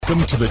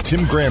Welcome to the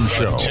Tim Graham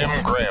Show. The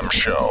Tim Graham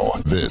Show.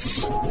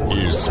 This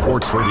is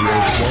Sports Radio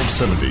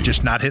 1270.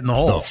 Just not hitting the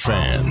hole. The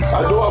Fan.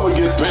 I know I'm going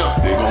to get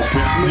pimped. They going to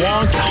pimp me.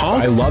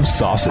 I love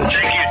sausage.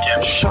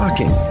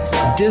 Shocking.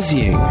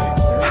 Dizzying.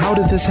 How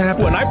did this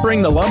happen? When I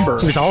bring the lumber,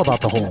 it's all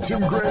about the hole.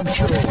 Tim Graham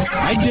Show.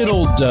 I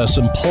diddled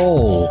some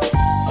pole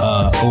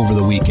over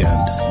the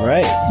weekend.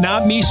 Right.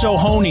 Not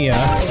misohonia.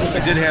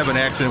 I did have an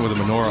accident with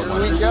a menorah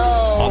once.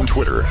 On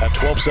Twitter at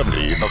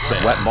 1270 The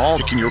Fan. Wet ball.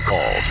 Taking your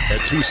calls at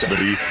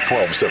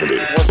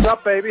 270-1270. What's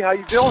up, baby? How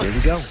you doing? Here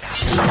we go.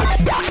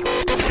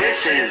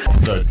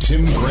 The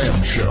Tim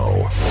Graham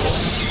Show.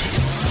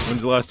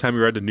 When's the last time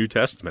you read the New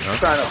Testament, huh?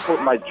 Trying to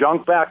put my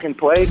junk back in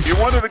place.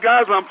 You're one of the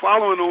guys I'm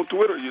following on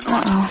Twitter, you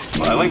know.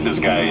 I like this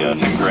guy,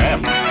 Tim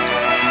Graham.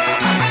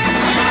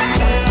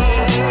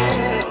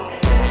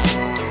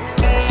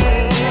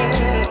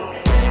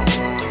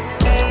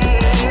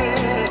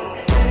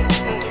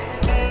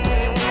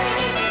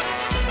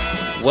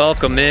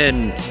 Welcome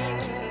in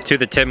to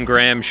the Tim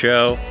Graham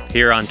Show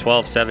here on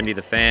 1270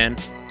 The Fan.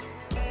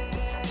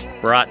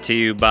 Brought to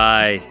you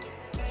by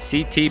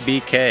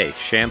CTBK,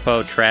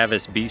 Shampoo,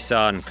 Travis,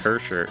 Besaw, and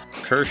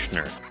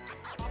Kirshner.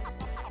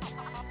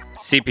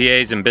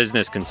 CPAs and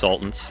business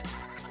consultants.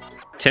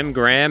 Tim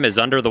Graham is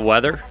under the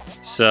weather,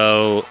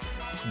 so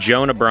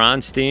Jonah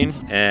Bronstein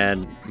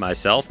and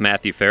myself,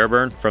 Matthew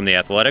Fairburn from The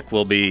Athletic,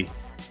 will be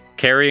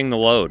carrying the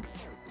load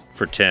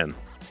for Tim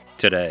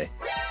today.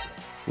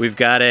 We've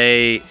got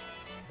a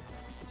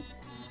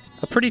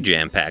pretty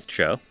jam-packed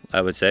show,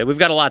 I would say. We've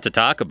got a lot to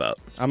talk about.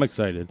 I'm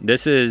excited.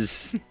 This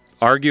is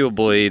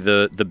arguably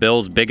the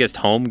Bills' biggest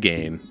home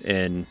game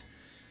in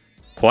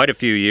quite a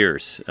few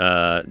years.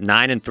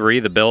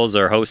 9-3, the Bills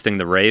are hosting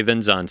the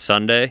Ravens on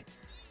Sunday.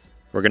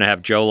 We're going to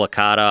have Joe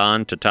Licata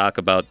on to talk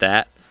about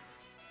that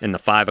in the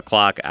 5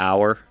 o'clock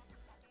hour.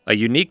 A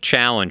unique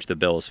challenge the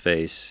Bills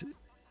face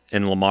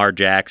in Lamar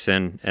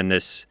Jackson and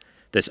this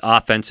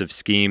offensive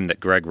scheme that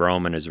Greg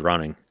Roman is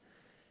running.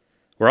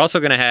 We're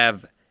also going to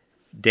have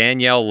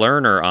Danielle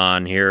Lerner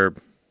on here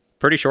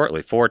pretty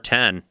shortly,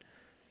 4:10,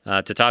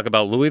 to talk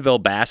about Louisville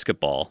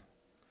basketball,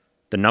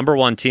 the number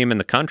one team in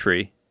the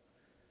country,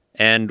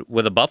 and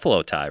with a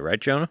Buffalo tie,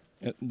 right, Jonah?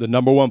 The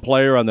number one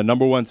player on the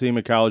number one team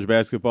in college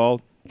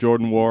basketball,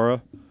 Jordan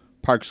Nwora,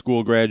 Park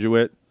School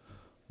graduate,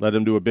 led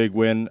him to a big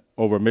win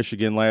over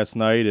Michigan last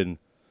night. And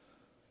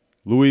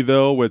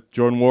Louisville, with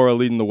Jordan Nwora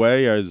leading the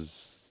way,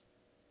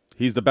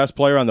 he's the best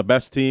player on the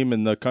best team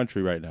in the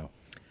country right now.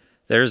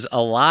 There's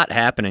a lot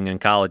happening in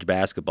college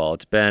basketball.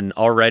 It's been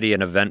already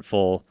an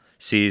eventful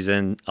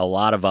season, a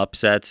lot of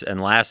upsets,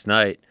 and last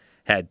night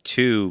had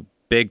two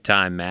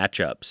big-time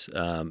matchups,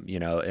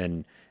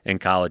 in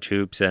college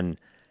hoops. And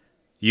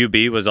UB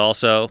was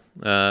also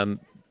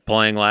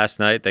playing last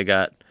night. They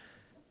got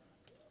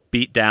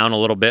beat down a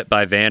little bit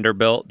by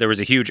Vanderbilt. There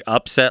was a huge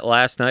upset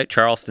last night.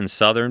 Charleston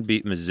Southern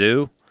beat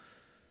Mizzou.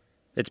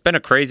 It's been a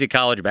crazy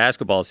college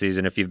basketball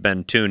season if you've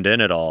been tuned in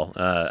at all.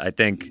 I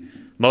think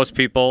most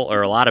people,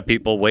 or a lot of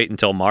people, wait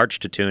until March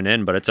to tune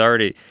in, but it's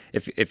already,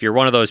 if you're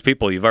one of those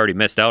people, you've already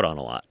missed out on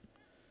a lot.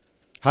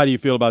 How do you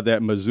feel about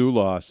that Mizzou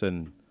loss?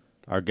 And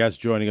our guest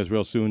joining us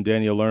real soon,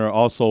 Danielle Lerner,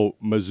 also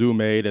Mizzou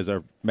made, as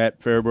our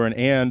Matt Fairburn,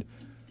 and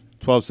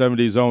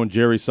 1270's own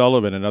Jerry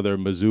Sullivan, another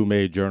Mizzou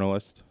made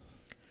journalist.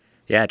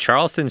 Yeah,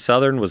 Charleston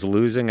Southern was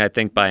losing, I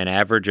think, by an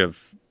average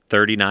of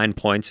 39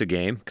 points a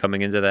game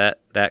coming into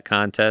that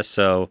contest.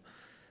 So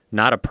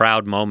not a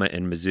proud moment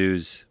in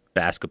Mizzou's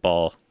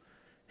basketball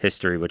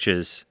history, which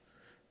is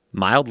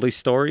mildly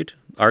storied.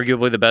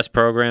 Arguably the best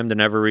program to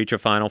never reach a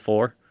Final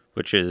Four,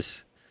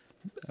 that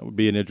would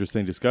be an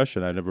interesting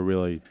discussion. I never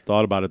really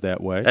thought about it that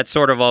way. That's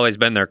sort of always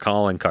been their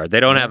calling card. They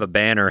don't have a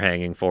banner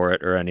hanging for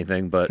it or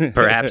anything, but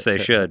perhaps they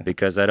should,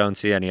 because I don't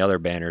see any other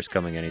banners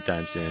coming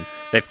anytime soon.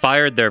 They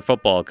fired their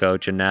football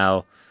coach and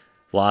now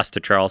lost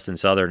to Charleston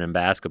Southern in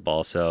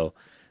basketball, so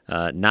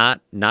not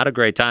a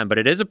great time, but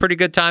it is a pretty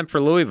good time for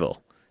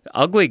Louisville.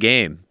 Ugly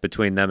game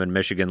between them and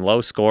Michigan,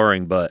 low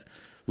scoring, but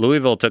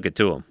Louisville took it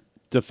to them.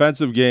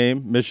 Defensive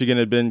game.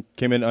 Michigan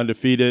came in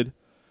undefeated,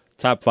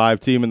 top 5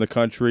 team in the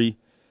country,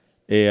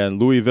 and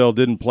Louisville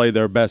didn't play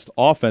their best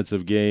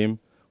offensive game.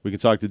 We can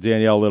talk to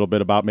Danielle a little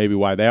bit about maybe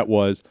why that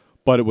was,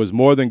 but it was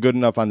more than good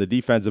enough on the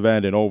defensive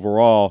end and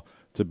overall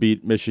to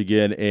beat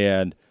Michigan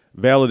and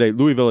validate.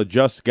 Louisville had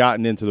just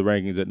gotten into the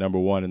rankings at number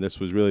 1, and this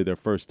was really their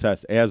first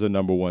test as a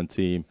number 1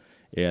 team,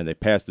 and they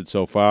passed it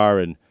so far.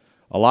 And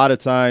a lot of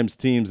times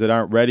teams that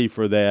aren't ready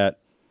for that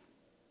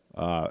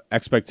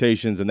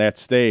expectations in that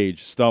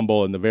stage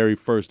stumble in the very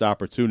first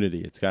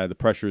opportunity. It's kind of the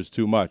pressure is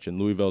too much, and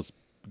Louisville's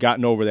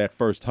gotten over that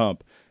first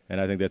hump,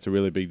 and I think that's a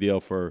really big deal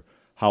for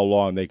how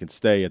long they can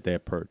stay at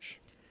that perch.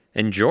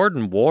 And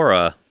Jordan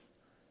Nwora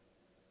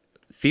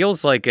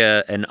feels like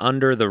an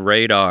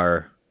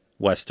under-the-radar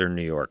Western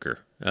New Yorker,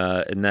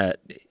 in that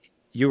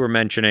you were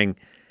mentioning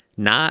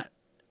not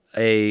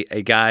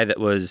a guy that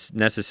was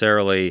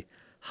necessarily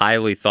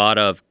highly thought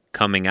of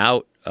coming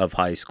out of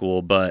high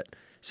school, but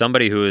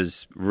somebody who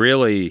has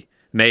really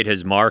made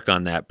his mark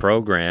on that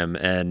program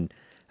and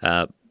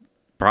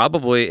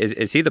probably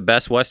is he the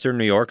best Western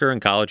New Yorker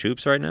in college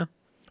hoops right now?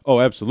 Oh,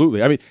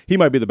 absolutely. I mean, he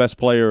might be the best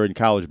player in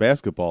college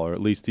basketball, or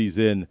at least he's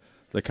in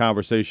the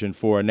conversation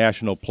for a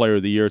National Player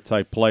of the Year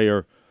type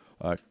player.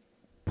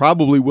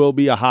 Probably will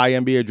be a high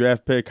NBA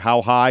draft pick.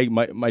 How high?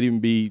 Might even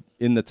be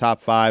in the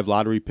top 5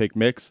 lottery pick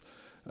mix.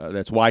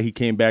 That's why he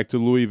came back to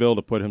Louisville,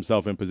 to put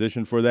himself in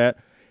position for that.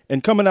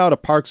 And coming out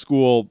of Park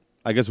School,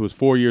 I guess it was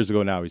 4 years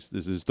ago now. This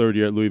is his 3rd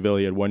year at Louisville.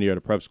 He had 1 year at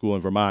a prep school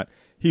in Vermont.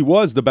 He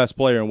was the best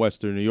player in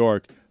Western New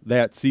York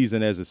that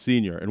season as a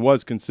senior, and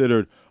was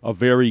considered a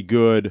very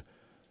good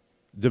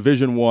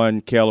Division I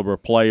caliber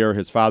player.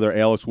 His father,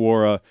 Alex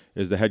Wara,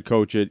 is the head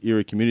coach at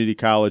Erie Community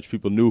College.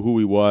 People knew who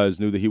he was,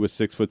 knew that he was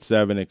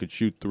 6'7" and could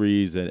shoot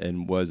threes,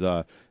 and was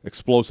an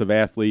explosive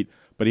athlete.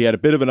 But he had a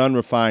bit of an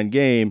unrefined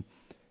game,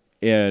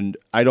 and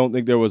I don't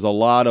think there was a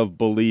lot of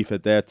belief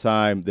at that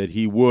time that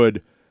he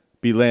would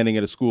be landing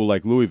at a school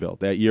like Louisville.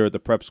 That year at the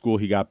prep school,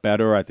 he got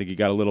better. I think he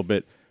got a little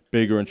bit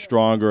bigger and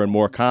stronger and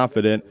more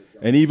confident.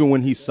 And even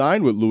when he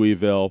signed with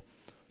Louisville,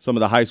 some of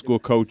the high school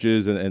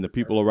coaches and the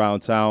people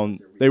around town,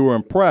 they were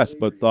impressed,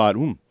 but thought,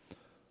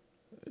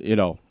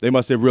 they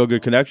must have real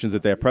good connections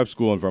at that prep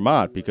school in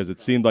Vermont, because it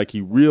seemed like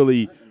he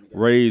really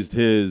raised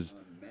his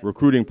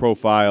recruiting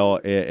profile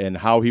and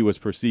how he was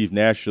perceived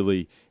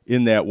nationally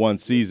in that one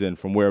season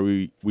from where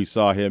we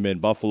saw him in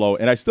Buffalo.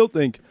 And I still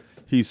think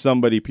he's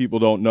somebody people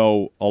don't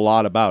know a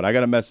lot about. I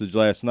got a message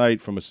last night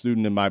from a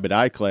student in my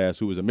Bidai class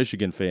who was a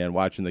Michigan fan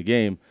watching the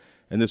game,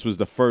 and this was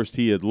the first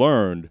he had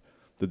learned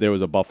that there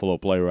was a Buffalo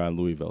player on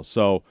Louisville.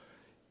 So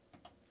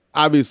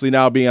obviously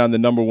now being on the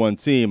number 1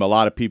 team, a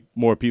lot of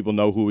more people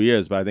know who he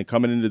is. But I think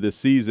coming into this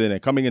season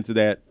and coming into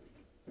that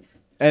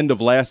end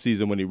of last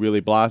season when he really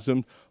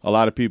blossomed, a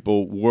lot of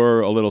people were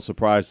a little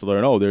surprised to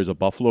learn, there's a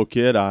Buffalo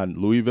kid on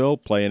Louisville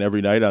playing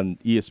every night on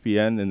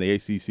ESPN and the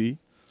ACC.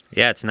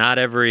 Yeah, it's not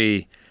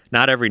every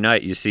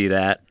night you see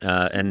that,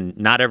 and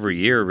not every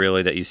year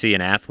really that you see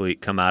an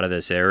athlete come out of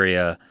this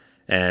area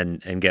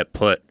and get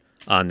put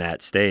on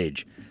that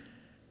stage.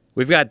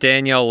 We've got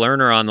Danielle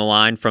Lerner on the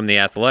line from The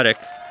Athletic.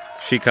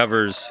 She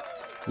covers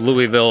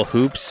Louisville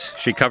hoops.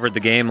 She covered the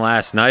game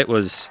last night,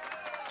 was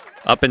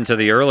up into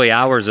the early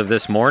hours of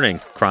this morning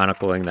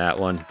chronicling that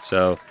one.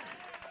 So,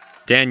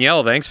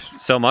 Danielle, thanks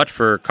so much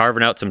for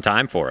carving out some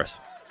time for us.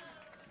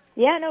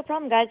 Yeah, no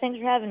problem, guys. Thanks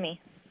for having me.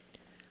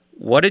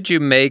 What did you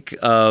make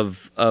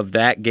of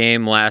that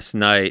game last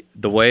night,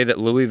 the way that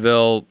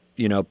Louisville,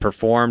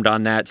 performed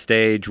on that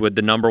stage with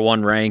the number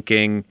 1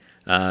 ranking,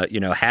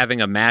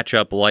 having a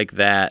matchup like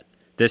that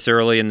this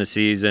early in the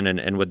season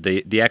and with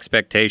the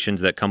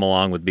expectations that come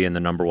along with being the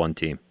number 1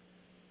 team?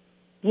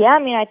 Yeah, I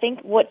mean, I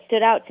think what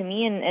stood out to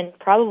me and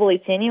probably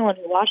to anyone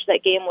who watched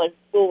that game was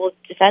Louisville's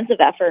defensive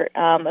effort.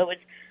 It was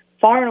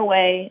far and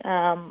away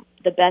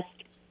the best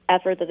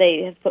effort that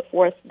they have put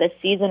forth this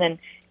season,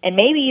 and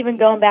maybe even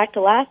going back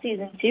to last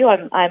season too.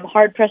 I'm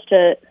hard pressed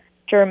to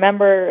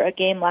remember a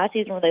game last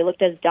season where they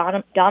looked as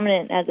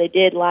dominant as they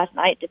did last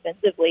night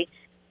defensively,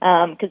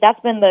 because that's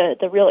been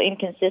the real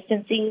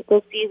inconsistency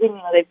this season.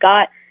 They've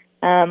got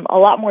a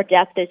lot more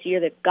depth this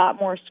year. They've got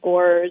more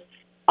scorers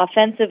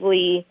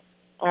offensively.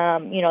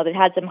 They've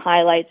had some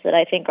highlights that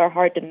I think are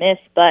hard to miss,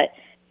 but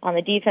on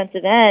the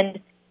defensive end,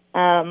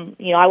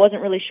 I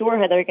wasn't really sure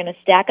how they're going to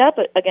stack up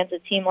against a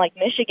team like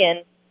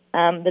Michigan.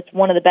 That's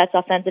one of the best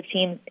offensive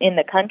teams in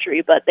the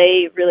country, but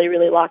they really,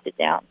 really locked it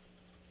down.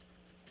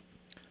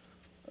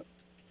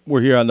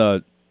 We're here on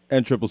the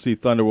NCCC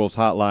Thunderwolves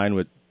hotline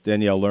with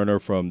Danielle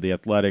Lerner from The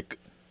Athletic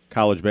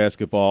College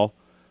Basketball.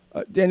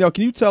 Danielle,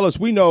 can you tell us,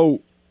 we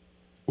know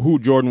who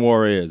Jordan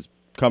Nwora is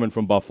coming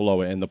from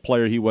Buffalo and the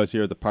player he was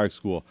here at the Park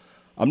School.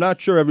 I'm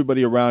not sure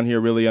everybody around here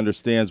really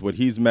understands what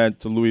he's meant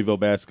to Louisville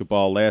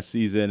basketball last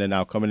season and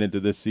now coming into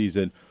this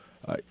season.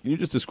 Can you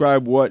just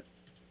describe what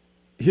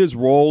his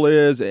role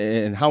is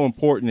and how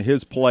important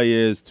his play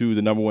is to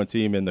the number 1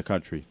 team in the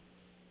country?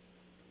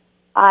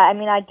 I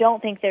mean, I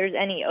don't think there's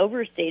any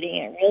overstating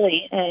it,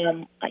 really.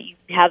 You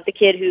have the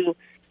kid who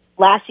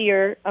last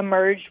year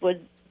emerged, was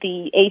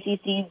the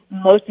ACC's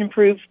most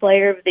improved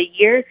player of the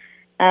year,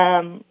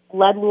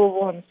 led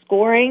Louisville in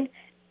scoring,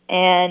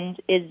 and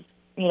is,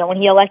 when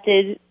he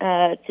elected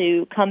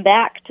to come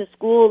back to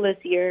school this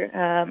year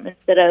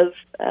instead of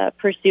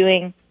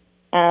pursuing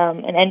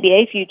an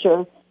NBA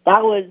future,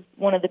 that was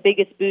one of the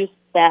biggest boosts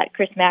that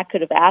Chris Mack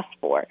could have asked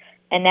for.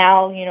 And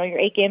now, you're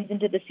 8 games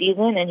into the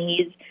season, and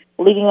he's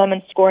leading them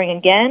in scoring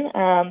again,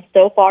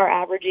 so far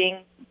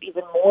averaging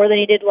even more than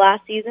he did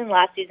last season.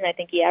 Last season, I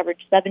think he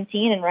averaged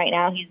 17, and right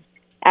now he's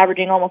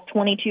averaging almost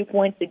 22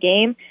 points a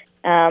game.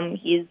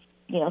 He's,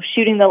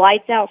 shooting the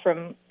lights out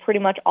from pretty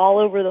much all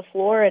over the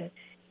floor, and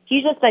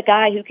he's just that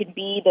guy who can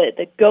be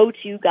the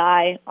go-to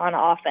guy on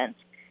offense.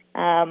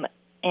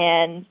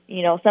 And,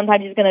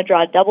 sometimes he's going to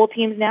draw double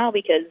teams now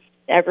because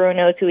everyone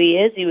knows who he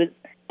is. He was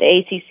the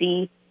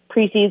ACC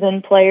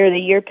preseason player of the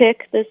year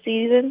pick this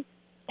season.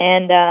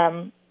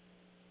 And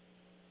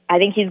I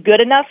think he's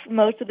good enough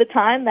most of the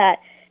time that,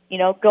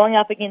 going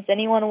up against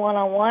anyone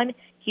one-on-one,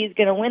 he's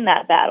going to win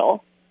that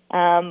battle.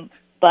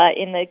 But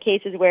in the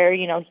cases where,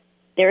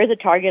 there is a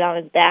target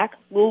on his back.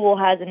 Louisville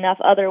has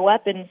enough other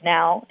weapons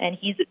now, and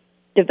he's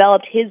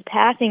developed his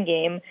passing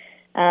game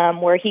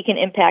where he can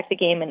impact the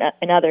game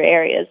in other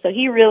areas. So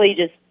he really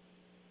just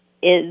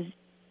is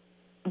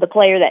the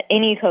player that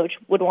any coach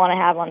would want to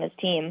have on his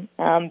team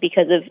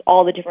because of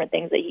all the different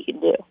things that he can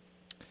do.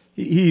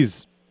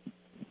 He's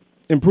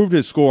improved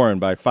his scoring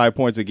by 5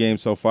 points a game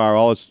so far.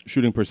 All his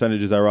shooting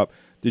percentages are up.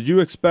 Did you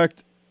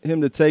expect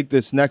him to take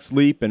this next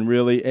leap and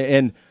really –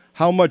 and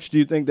how much do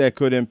you think that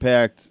could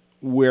impact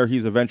where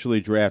he's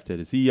eventually drafted?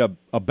 Is he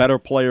a better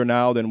player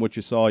now than what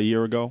you saw a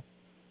year ago?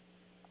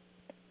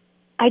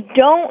 I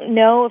don't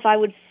know if I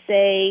would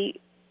say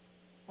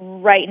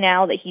right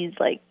now that he's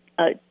like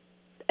a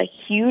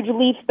huge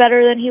leap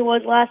better than he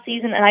was last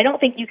season, and I don't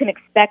think you can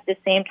expect the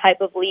same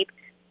type of leap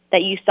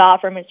that you saw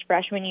from his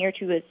freshman year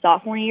to his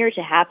sophomore year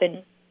to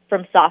happen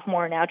from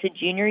sophomore now to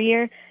junior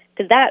year,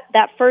 because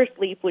that first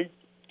leap was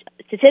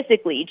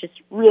statistically just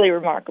really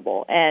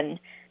remarkable, and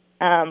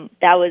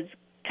that was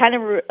kind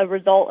of a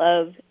result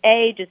of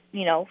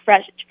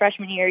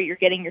freshman year, you're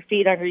getting your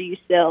feet under you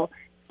still.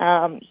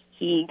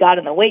 He got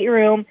in the weight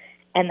room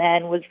and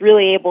then was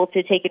really able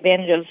to take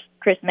advantage of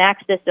Chris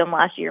Mack's system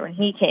last year when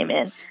he came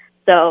in.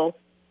 So,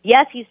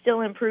 yes, he's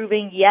still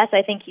improving. Yes,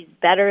 I think he's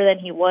better than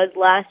he was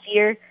last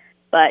year.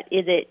 But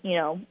is it,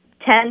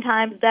 10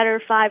 times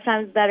better, 5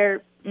 times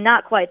better?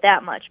 Not quite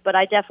that much. But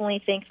I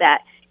definitely think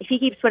that if he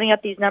keeps putting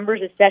up these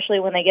numbers,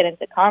 especially when they get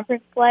into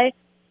conference play,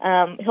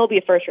 he'll be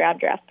a first-round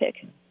draft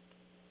pick.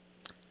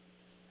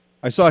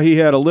 I saw he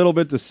had a little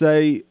bit to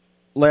say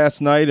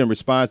last night in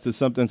response to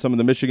something some of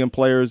the Michigan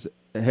players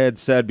had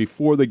said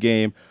before the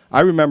game.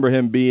 I remember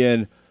him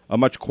being a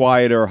much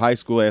quieter high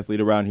school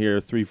athlete around here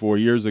 3-4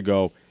 years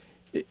ago.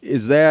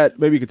 Is that,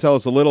 maybe you could tell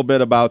us a little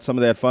bit about some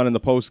of that fun in the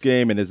post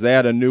game, and is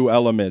that a new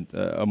element,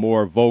 a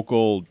more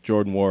vocal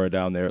Jordan Nwora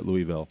down there at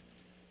Louisville?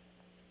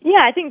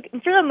 Yeah, I think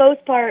for the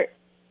most part,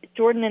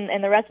 Jordan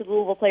and the rest of the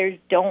Louisville players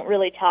don't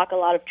really talk a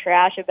lot of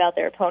trash about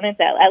their opponents,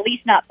 at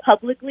least not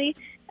publicly.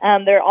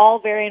 They're all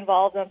very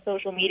involved on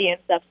social media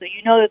and stuff, so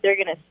you know that they're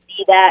going to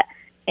see that.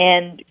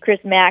 And Chris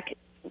Mack,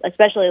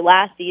 especially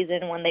last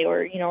season when they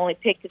were only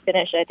picked to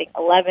finish, I think,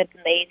 11th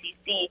in the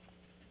ACC,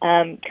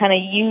 kind of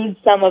used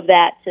some of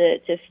that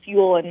to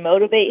fuel and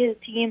motivate his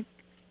team.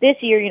 This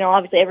year,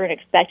 obviously everyone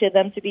expected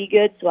them to be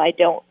good, so I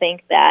don't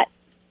think that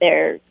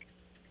they're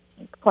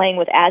playing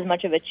with as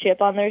much of a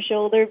chip on their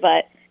shoulder,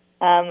 but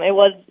it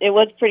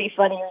was pretty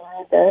funny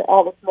with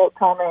all the smoke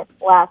comments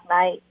last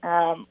night.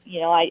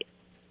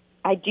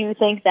 I do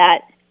think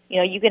that,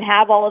 you can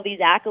have all of these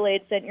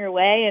accolades sent your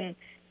way and,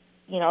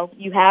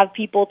 you have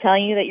people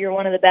telling you that you're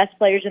one of the best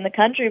players in the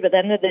country, but at the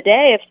end of the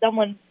day, if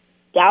someone's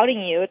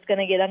doubting you, it's going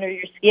to get under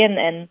your skin,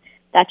 and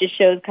that just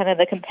shows kind of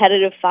the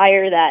competitive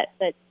fire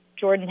that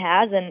Jordan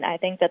has, and I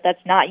think that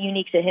that's not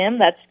unique to him.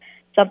 That's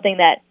something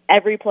that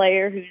every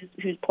player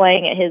who's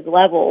playing at his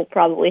level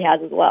probably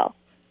has as well.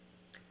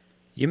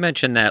 You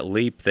mentioned that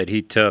leap that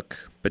he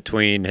took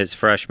between his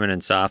freshman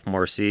and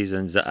sophomore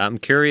seasons. I'm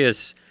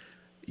curious,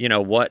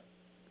 what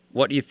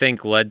do you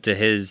think led to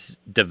his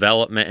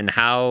development and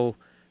how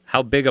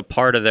big a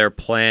part of their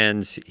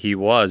plans he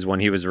was when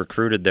he was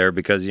recruited there?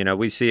 Because,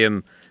 we see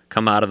him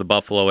come out of the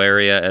Buffalo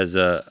area as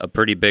a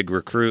pretty big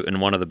recruit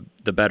and one of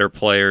the better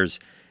players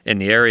in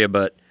the area.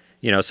 But,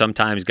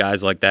 sometimes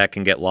guys like that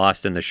can get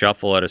lost in the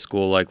shuffle at a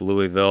school like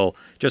Louisville.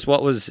 Just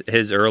what was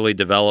his early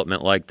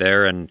development like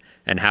there and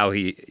how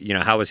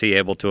how was he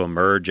able to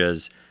emerge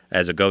as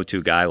a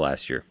go-to guy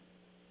last year?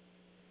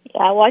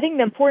 Yeah, well, I think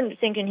the important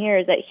distinction here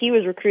is that he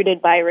was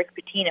recruited by Rick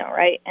Pitino,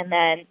 right? And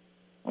then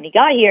when he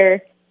got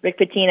here, Rick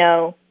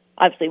Pitino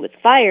obviously was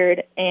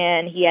fired,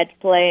 and he had to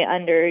play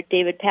under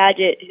David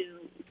Padgett, who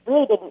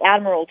really did an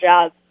admirable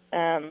job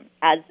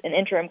as an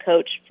interim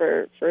coach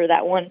for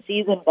that one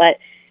season. But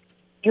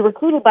you're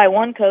recruited by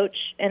one coach,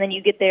 and then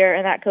you get there,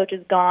 and that coach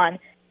is gone.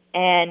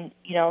 And,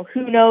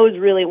 who knows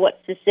really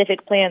what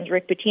specific plans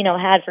Rick Pitino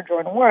had for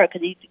Jordan Nwora,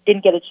 because he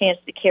didn't get a chance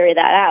to carry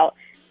that out.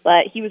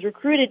 But he was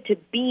recruited to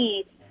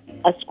be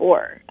a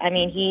scorer. I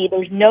mean,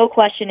 there's no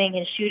questioning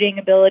his shooting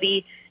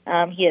ability.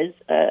 He has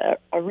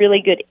a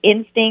really good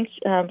instinct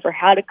for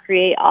how to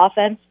create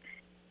offense.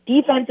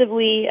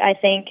 Defensively, I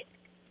think,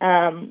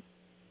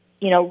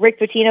 Rick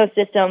Pitino's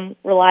system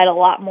relied a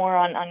lot more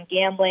on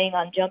gambling,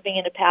 on jumping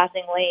into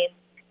passing lanes,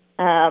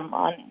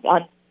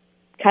 on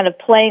kind of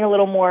playing a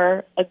little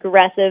more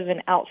aggressive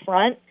and out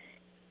front.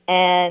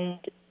 And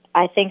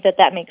I think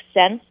that makes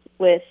sense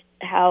with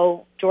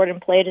how Jordan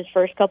played his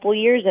first couple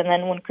years. And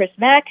then when Chris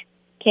Mack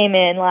came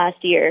in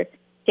last year,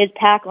 his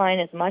pack line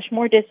is much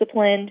more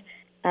disciplined,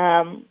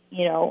 and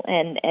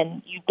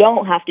you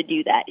don't have to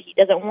do that. He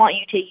doesn't want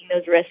you taking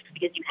those risks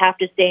because you have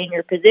to stay in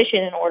your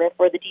position in order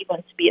for the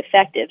defense to be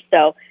effective.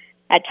 So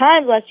at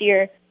times last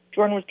year,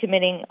 Jordan was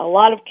committing a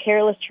lot of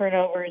careless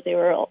turnovers. They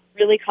were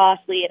really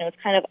costly, and it was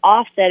kind of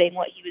offsetting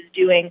what he was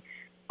doing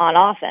on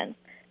offense.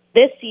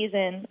 This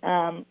season,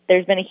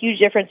 there's been a huge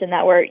difference in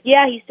that where,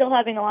 he's still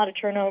having a lot of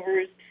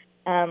turnovers.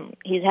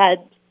 He's had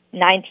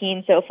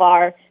 19 so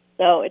far,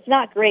 so it's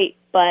not great,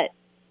 but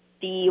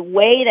the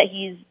way that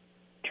he's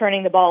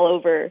turning the ball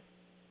over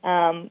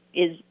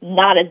is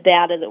not as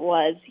bad as it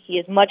was. He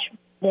is much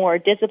more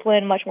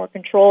disciplined, much more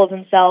control of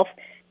himself.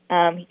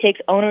 He takes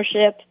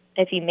ownership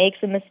if he makes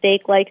a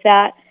mistake like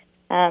that,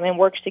 and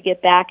works to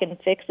get back and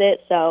fix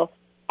it. So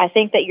I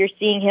think that you're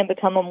seeing him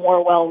become a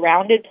more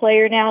well-rounded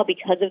player now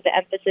because of the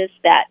emphasis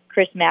that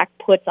Chris Mack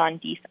puts on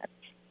defense.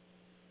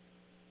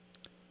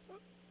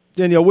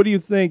 Danielle, what do you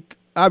think?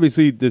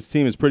 Obviously, this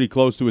team is pretty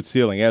close to its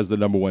ceiling as the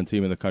number one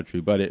team in the country,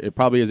 but it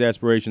probably has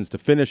aspirations to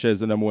finish as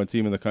the number one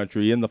team in the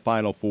country in the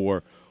Final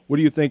Four. What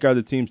do you think are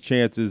the team's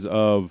chances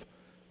of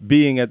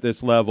being at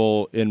this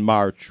level in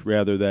March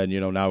rather than,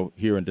 now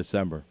here in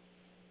December?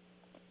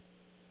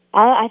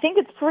 I think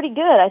it's pretty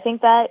good. I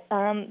think that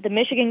the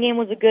Michigan game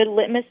was a good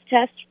litmus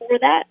test for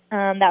that.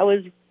 That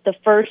was the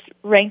first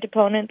ranked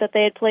opponent that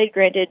they had played.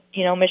 Granted,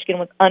 Michigan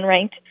was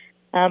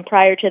unranked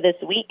prior to this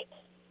week,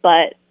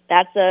 but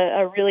that's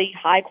a really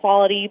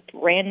high-quality,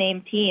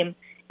 brand-name team,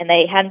 and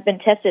they hadn't been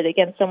tested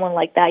against someone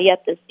like that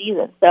yet this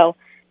season. So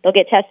they'll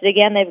get tested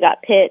again. They've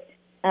got Pitt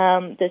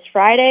this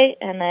Friday,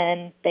 and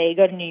then they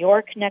go to New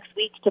York next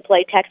week to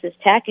play Texas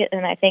Tech,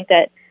 and I think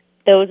that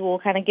those will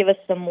kind of give us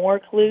some more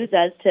clues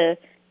as to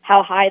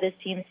how high this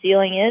team's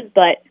ceiling is.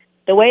 But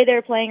the way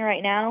they're playing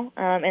right now,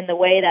 and the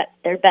way that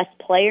their best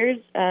players,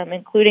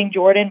 including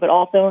Jordan, but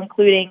also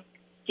including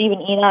Stephen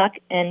Enoch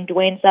and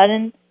Dwayne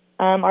Sutton,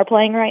 are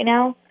playing right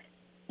now,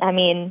 I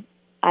mean,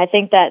 I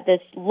think that this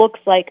looks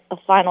like a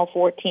Final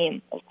Four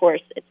team. Of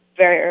course, it's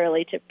very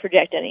early to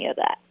project any of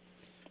that.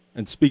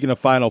 And speaking of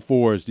Final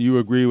Fours, do you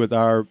agree with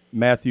our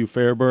Matthew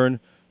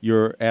Fairburn,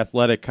 your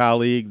athletic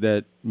colleague,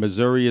 that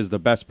Missouri is the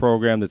best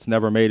program that's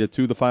never made it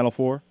to the Final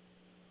Four?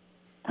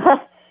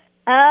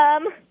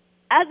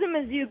 As a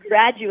Mizzou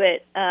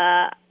graduate,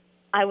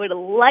 I would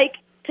like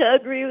to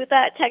agree with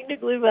that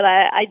technically, but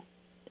I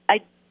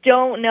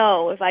don't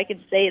know if I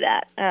could say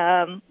that.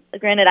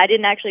 Granted, I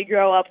didn't actually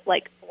grow up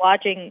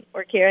watching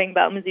or caring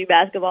about Mizzou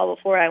basketball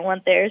before I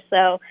went there,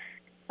 so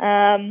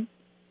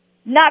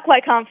not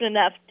quite confident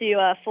enough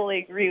to fully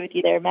agree with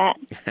you there, Matt.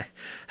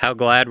 How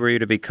glad were you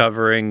to be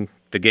covering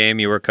the game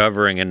you were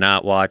covering and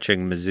not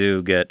watching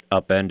Mizzou get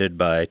upended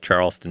by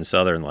Charleston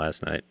Southern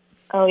last night?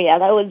 Oh, yeah,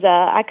 that was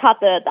I caught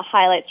the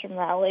highlights from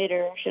that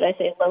later, should I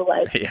say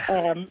lowlights.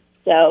 Yeah.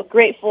 So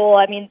grateful.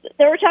 I mean,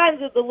 there were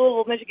times with the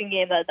Louisville-Michigan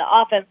game that the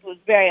offense was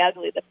very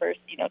ugly the first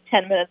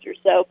 10 minutes or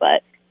so,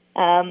 but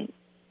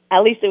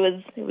at least it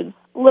was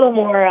a little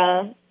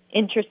more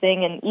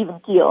interesting and even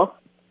keel.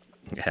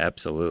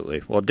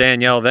 Absolutely. Well,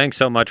 Danielle, thanks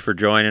so much for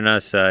joining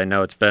us. I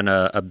know it's been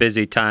a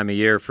busy time of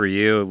year for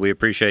you. We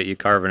appreciate you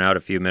carving out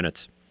a few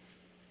minutes.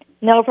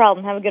 No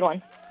problem. Have a good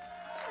one.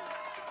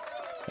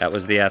 That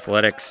was the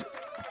Athletics'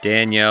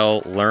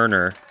 Danielle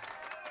Lerner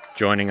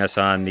joining us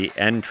on the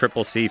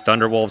NCCC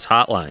Thunderwolves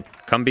hotline.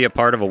 Come be a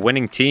part of a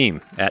winning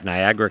team at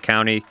Niagara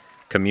County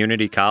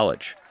Community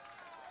College.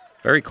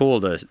 Very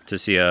cool to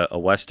see a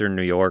Western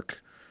New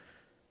York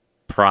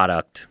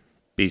product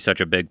be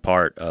such a big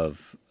part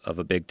of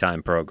a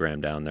big-time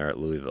program down there at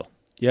Louisville.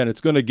 Yeah, and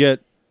it's going to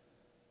get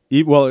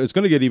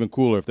even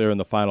cooler if they're in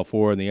the Final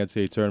Four in the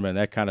NCAA tournament,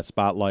 that kind of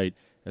spotlight,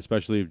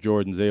 especially if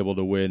Jordan's able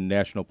to win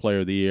National Player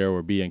of the Year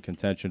or be in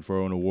contention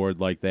for an award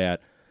like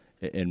that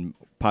and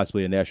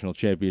possibly a national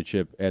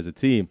championship as a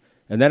team.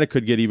 And then it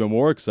could get even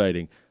more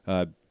exciting.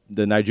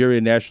 The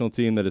Nigerian national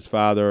team that his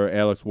father,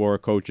 Alex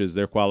Wara, coaches,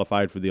 they're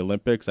qualified for the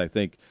Olympics. I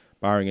think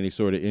barring any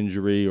sort of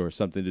injury or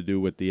something to do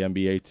with the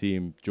NBA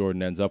team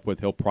Jordan ends up with,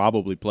 he'll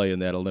probably play in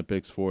that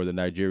Olympics for the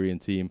Nigerian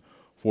team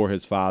for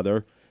his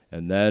father.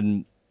 And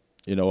then,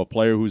 a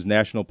player who's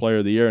National Player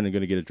of the Year and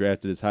going to get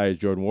drafted as high as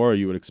Jordan Wara,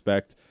 you would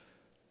expect,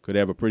 could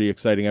have a pretty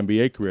exciting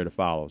NBA career to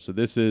follow. So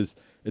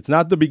it's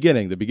not the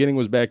beginning. The beginning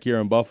was back here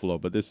in Buffalo,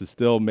 but this is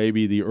still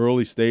maybe the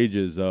early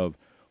stages of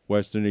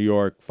Western New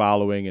York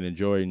following and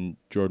enjoying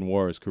Jordan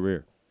Wara's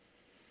career.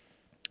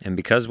 And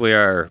because we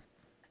are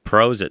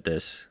pros at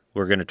this,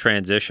 we're going to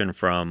transition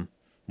from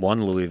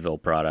one Louisville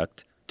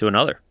product to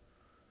another.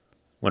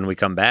 When we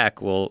come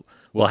back, we'll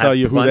tell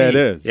you who that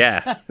is.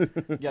 Yeah.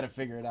 You got to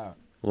figure it out.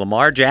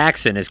 Lamar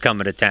Jackson is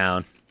coming to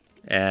town,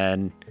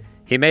 and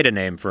he made a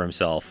name for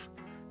himself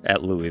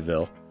at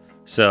Louisville.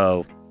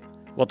 So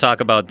we'll talk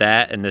about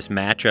that and this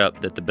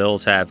matchup that the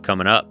Bills have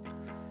coming up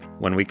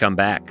when we come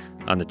back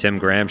on the Tim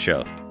Graham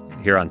Show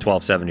here on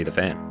 1270 The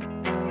Fan.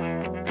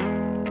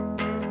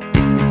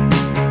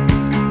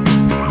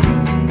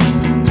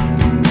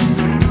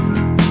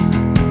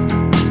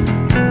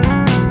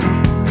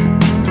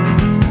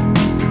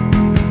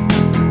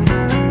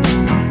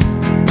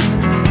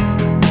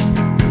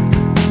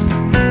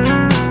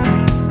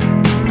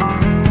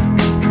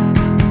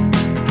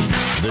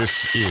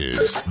 This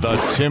is the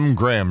Tim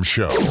Graham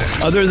Show.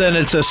 Other than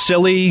it's a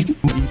silly...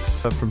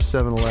 From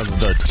 7-Eleven.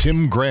 The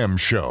Tim Graham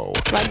Show.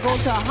 Like go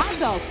to a hot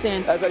dog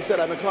stand. As I said,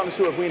 I'm a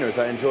connoisseur of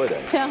wieners. I enjoy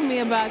them. Tell me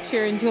about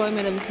your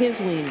enjoyment of his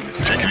wieners.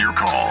 Taking your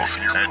calls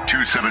at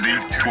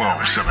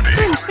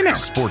 270-1270.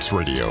 Sports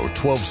Radio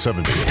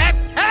 1270.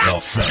 The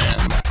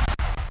Fan.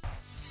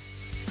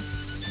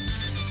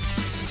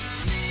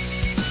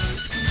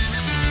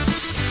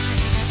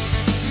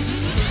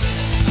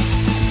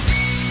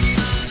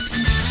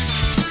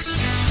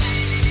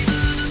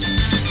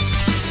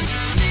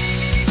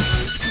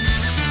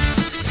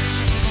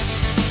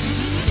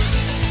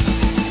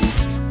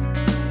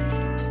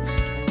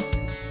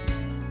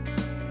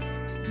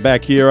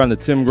 Back here on the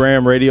Tim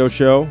Graham Radio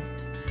Show.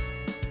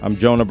 I'm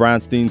Jonah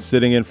Bronstein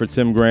sitting in for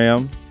Tim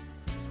Graham.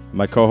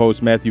 My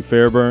co-host Matthew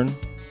Fairburn.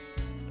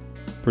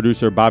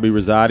 Producer Bobby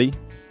Rosati.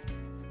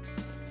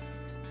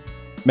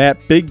 Matt,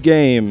 big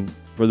game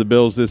for the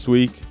Bills this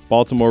week.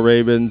 Baltimore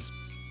Ravens,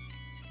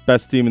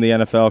 best team in the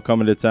NFL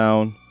coming to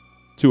town.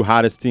 Two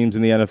hottest teams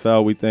in the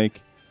NFL, we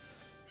think.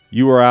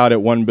 You were out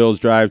at One Bills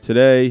Drive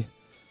today.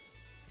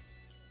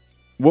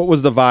 What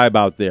was the vibe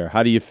out there?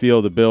 How do you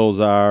feel the Bills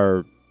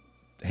are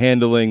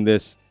handling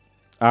this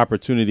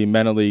opportunity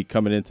mentally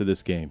coming into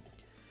this game?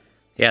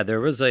 Yeah,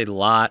 there was a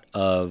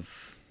little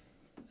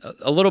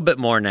bit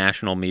more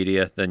national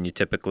media than you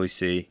typically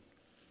see.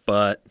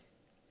 But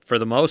for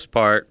the most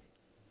part,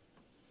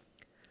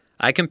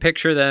 I can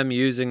picture them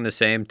using the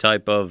same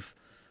type of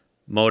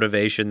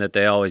motivation that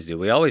they always do.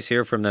 We always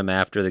hear from them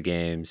after the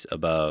games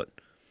about,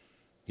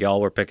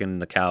 y'all were picking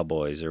the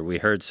Cowboys, or we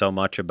heard so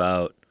much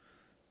about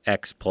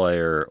X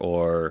player,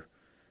 or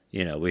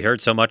we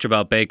heard so much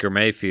about Baker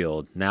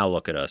Mayfield, now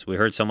look at us. We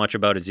heard so much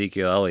about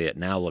Ezekiel Elliott,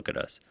 now look at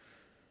us.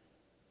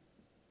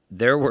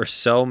 There were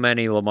so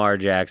many Lamar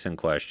Jackson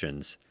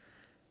questions.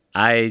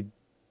 I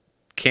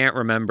can't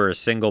remember a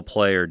single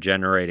player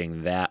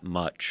generating that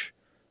much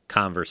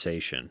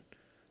conversation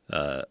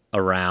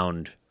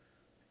around,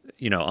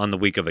 on the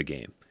week of a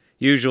game.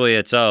 Usually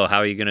it's, how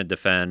are you going to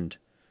defend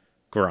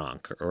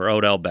Gronk or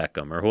Odell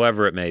Beckham or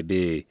whoever it may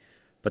be?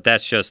 But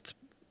that's just,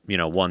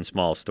 one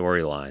small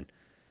storyline.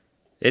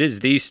 It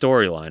is the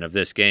storyline of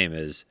this game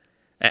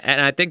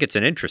and I think it's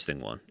an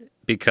interesting one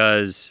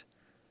because,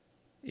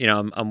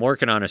 I'm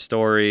working on a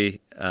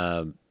story,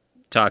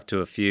 talked to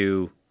a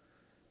few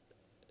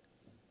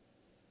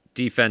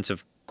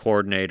defensive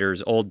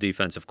coordinators, old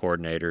defensive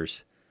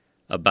coordinators,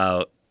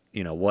 about,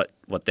 what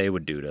they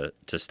would do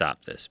to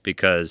stop this,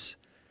 because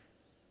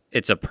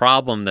it's a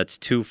problem that's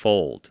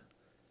twofold.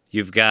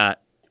 You've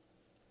got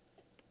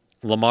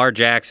Lamar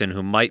Jackson,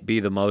 who might be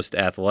the most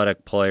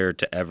athletic player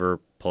to ever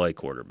play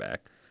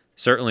quarterback.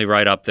 Certainly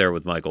right up there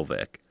with Michael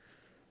Vick,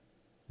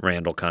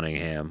 Randall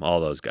Cunningham, all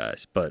those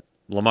guys. But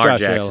Lamar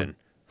Jackson,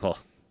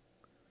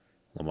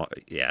 Lamar,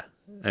 yeah.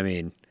 I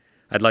mean,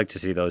 I'd like to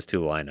see those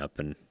two line up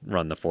and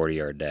run the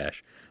 40-yard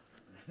dash.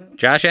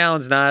 Josh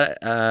Allen's not,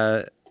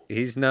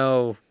 he's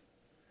no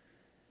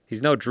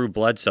Drew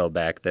Bledsoe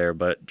back there,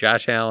 but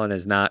Josh Allen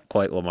is not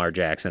quite Lamar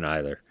Jackson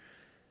either.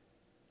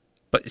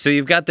 But so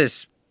you've got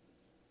this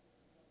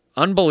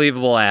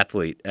unbelievable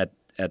athlete at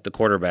the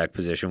quarterback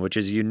position, which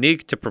is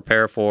unique to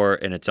prepare for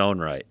in its own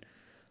right.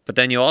 But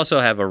then you also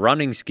have a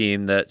running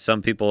scheme that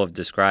some people have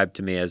described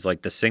to me as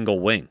like the single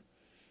wing.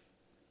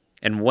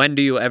 And when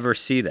do you ever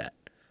see that?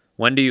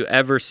 When do you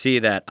ever see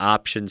that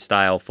option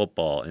style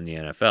football in the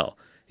NFL?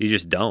 You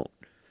just don't.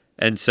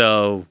 And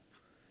so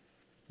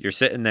you're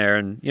sitting there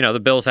and, the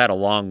Bills had a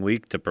long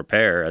week to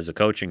prepare as a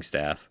coaching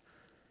staff,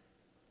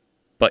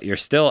 but you're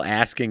still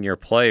asking your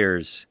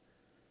players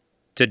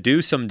to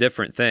do some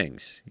different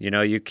things.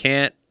 You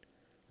can't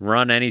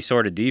run any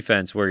sort of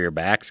defense where your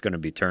back's going to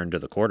be turned to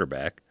the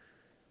quarterback.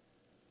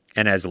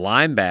 And as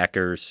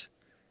linebackers,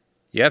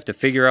 you have to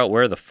figure out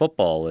where the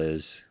football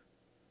is,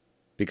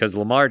 because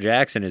Lamar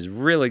Jackson is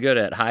really good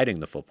at hiding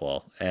the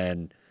football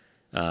and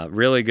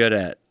really good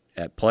at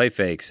play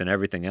fakes and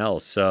everything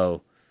else.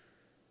 So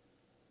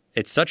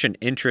it's such an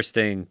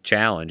interesting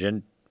challenge.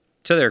 And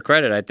to their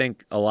credit, I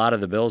think a lot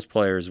of the Bills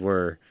players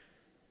were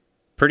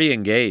pretty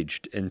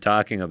engaged in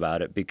talking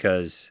about it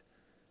because,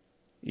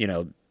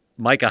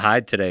 Micah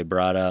Hyde today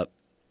brought up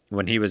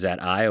when he was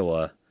at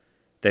Iowa,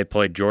 they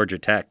played Georgia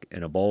Tech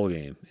in a bowl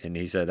game. And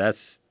he said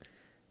that's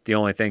the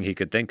only thing he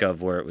could think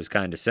of where it was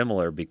kind of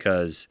similar,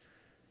 because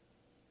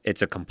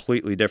it's a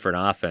completely different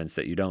offense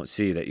that you don't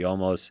see, that you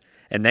almost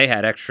 – and they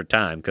had extra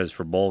time because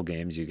for bowl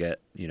games you get,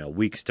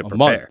 weeks to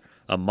prepare.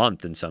 A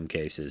month in some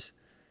cases.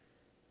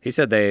 He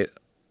said they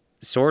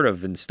sort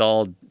of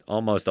installed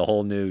almost a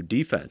whole new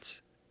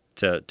defense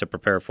to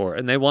prepare for it.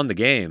 And they won the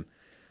game.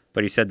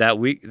 But he said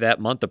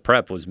that month of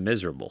prep was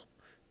miserable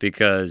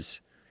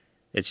because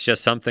it's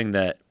just something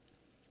that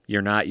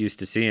you're not used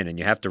to seeing, and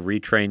you have to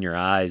retrain your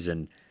eyes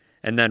and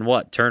then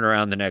turn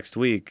around the next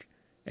week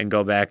and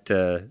go back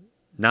to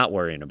not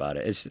worrying about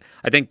it.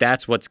 I think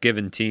that's what's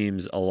given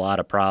teams a lot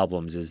of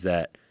problems, is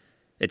that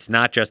it's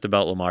not just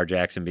about Lamar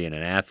Jackson being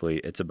an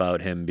athlete. It's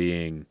about him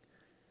being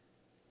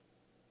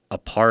a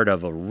part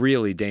of a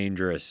really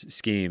dangerous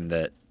scheme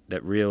that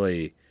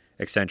really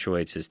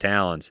accentuates his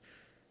talents.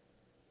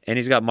 And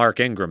he's got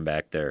Mark Ingram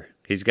back there.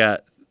 He's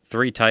got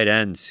 3 tight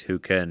ends who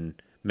can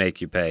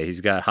make you pay.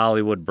 He's got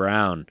Hollywood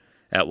Brown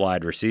at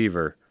wide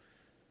receiver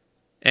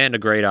and a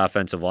great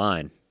offensive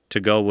line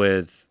to go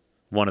with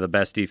one of the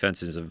best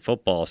defenses in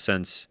football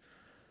since,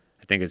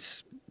 I think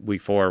it's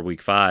week 4,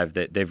 week 5,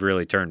 that they've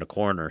really turned a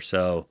corner.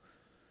 So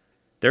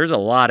there's a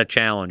lot of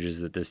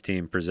challenges that this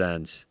team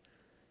presents.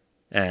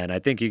 And I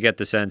think you get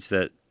the sense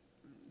that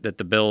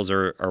the Bills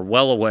are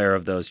well aware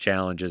of those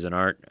challenges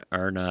and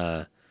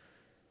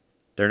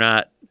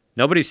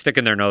nobody's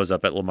sticking their nose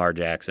up at Lamar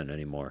Jackson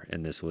anymore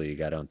in this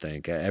league, I don't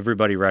think.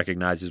 Everybody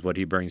recognizes what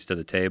he brings to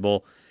the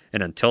table,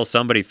 And until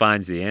somebody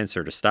finds the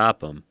answer to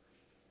stop him,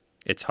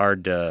 it's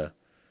hard to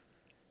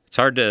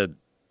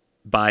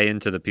buy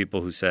into the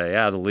people who say,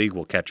 the league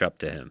will catch up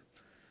to him.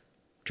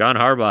 John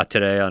Harbaugh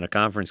today on a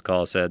conference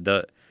call said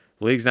the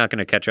league's not going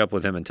to catch up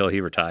with him until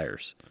he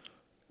retires.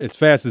 As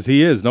fast as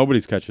he is,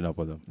 nobody's catching up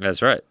with him.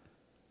 That's right.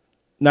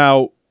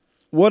 Now,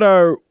 what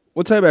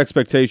type of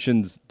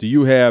expectations do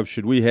you have,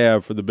 should we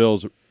have, for the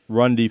Bills'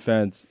 run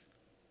defense,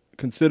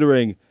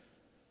 considering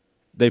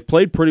they've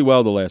played pretty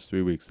well the last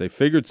 3 weeks? They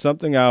figured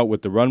something out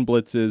with the run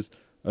blitzes,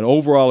 an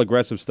overall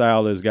aggressive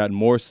style that has gotten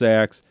more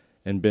sacks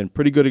and been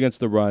pretty good against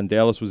the run.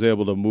 Dallas was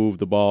able to move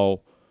the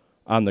ball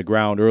on the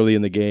ground early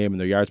in the game, and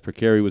their yards per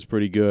carry was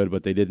pretty good,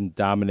 but they didn't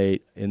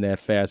dominate in that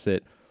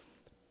facet.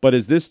 But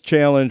is this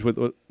challenge with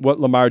what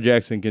Lamar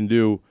Jackson can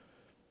do?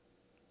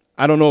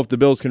 I don't know if the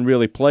Bills can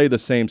really play the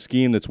same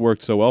scheme that's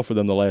worked so well for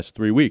them the last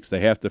 3 weeks.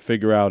 They have to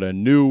figure out a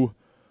new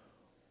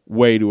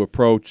way to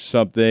approach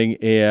something,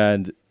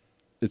 and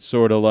it's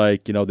sort of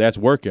like, that's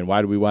working.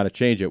 Why do we want to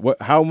change it?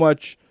 How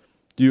much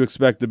do you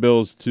expect the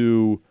Bills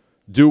to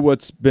do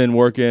what's been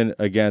working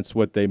against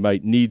what they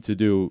might need to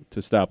do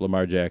to stop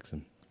Lamar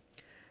Jackson?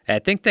 I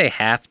think they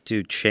have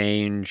to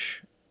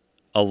change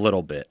a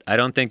little bit. I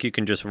don't think you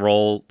can just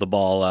roll the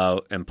ball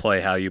out and play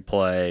how you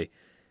play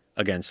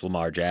against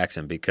Lamar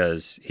Jackson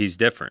because he's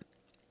different.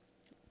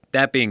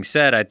 That being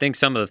said, I think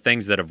some of the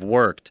things that have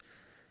worked,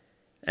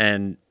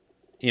 and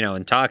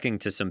in talking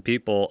to some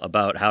people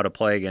about how to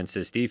play against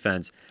this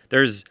defense,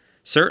 there's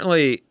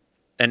certainly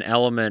an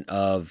element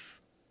of,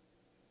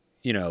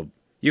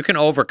 you can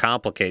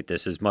overcomplicate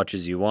this as much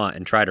as you want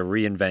and try to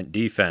reinvent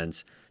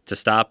defense to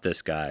stop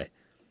this guy.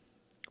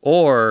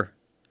 Or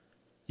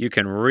you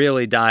can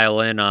really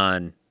dial in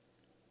on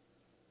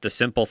the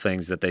simple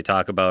things that they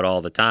talk about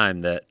all the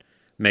time that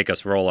make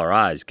us roll our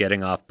eyes,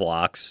 getting off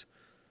blocks,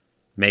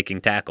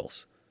 making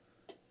tackles.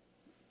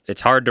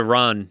 It's hard to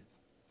run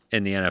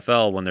in the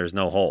NFL when there's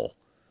no hole.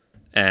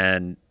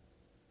 And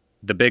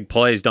the big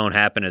plays don't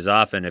happen as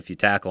often if you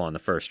tackle on the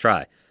first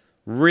try.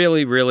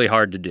 Really, really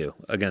hard to do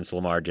against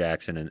Lamar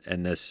Jackson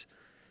and this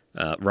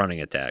running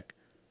attack.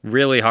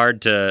 Really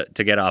hard to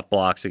get off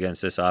blocks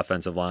against this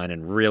offensive line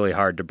and really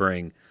hard to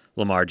bring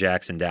Lamar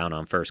Jackson down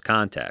on first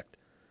contact.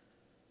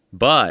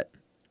 But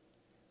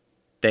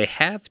they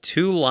have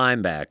two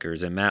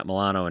linebackers in Matt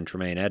Milano and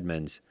Tremaine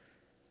Edmonds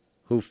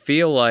who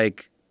feel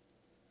like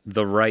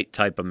the right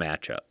type of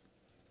matchup.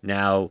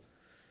 Now,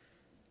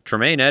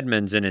 Tremaine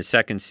Edmonds in his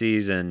second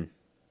season,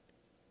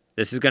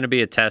 this is going to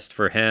be a test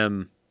for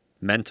him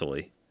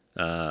mentally,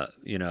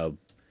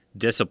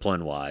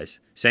 discipline-wise.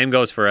 Same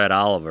goes for Ed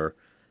Oliver,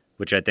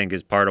 which I think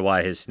is part of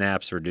why his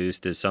snaps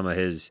reduced, is some of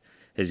his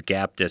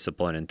gap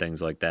discipline and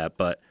things like that.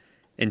 But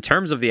in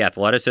terms of the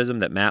athleticism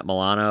that Matt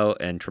Milano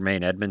and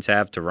Tremaine Edmonds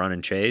have to run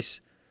and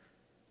chase,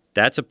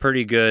 that's a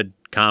pretty good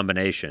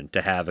combination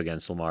to have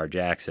against Lamar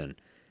Jackson.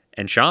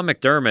 And Sean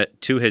McDermott,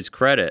 to his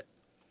credit,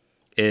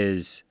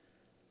 is,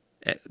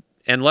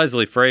 and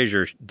Leslie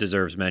Frazier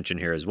deserves mention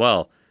here as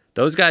well,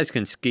 those guys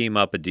can scheme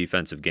up a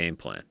defensive game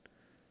plan.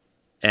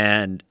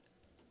 And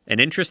an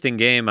interesting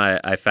game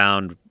I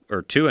found,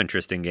 or two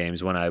interesting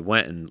games, when I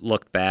went and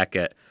looked back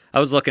at, I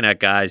was looking at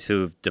guys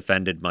who've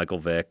defended Michael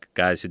Vick,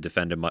 guys who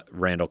defended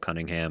Randall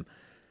Cunningham.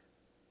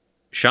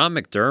 Sean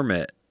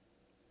McDermott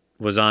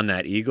was on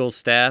that Eagles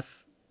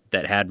staff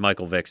that had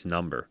Michael Vick's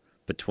number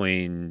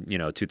between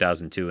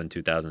 2002 and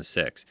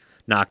 2006.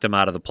 Knocked him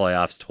out of the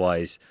playoffs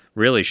twice,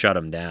 really shut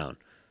him down.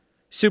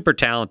 Super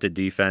talented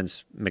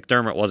defense.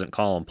 McDermott wasn't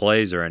calling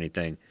plays or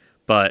anything,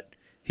 but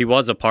he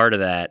was a part of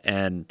that,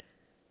 and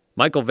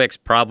Michael Vick's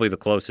probably the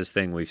closest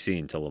thing we've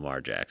seen to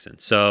Lamar Jackson.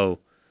 So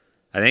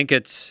I think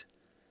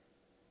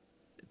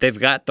they've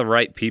got the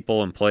right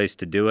people in place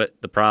to do it.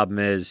 The problem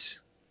is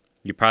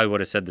you probably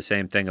would have said the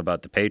same thing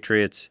about the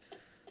Patriots.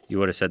 You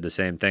would have said the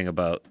same thing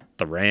about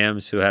the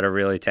Rams, who had a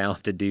really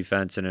talented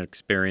defense and an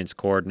experienced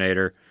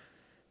coordinator.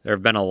 There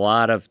have been a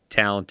lot of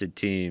talented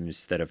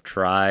teams that have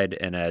tried,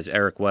 and as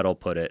Eric Weddle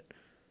put it,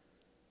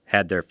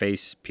 had their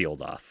face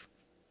peeled off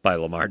by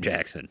Lamar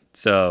Jackson.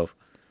 So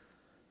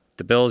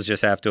the Bills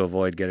just have to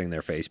avoid getting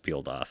their face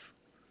peeled off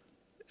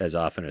as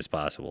often as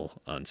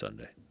possible on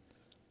Sunday.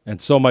 And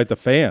so might the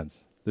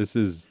fans.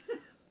 The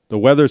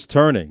weather's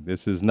turning.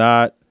 This is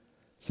not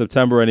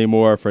September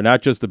anymore for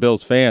not just the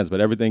Bills fans,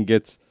 but everything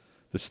gets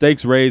the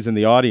stakes raised in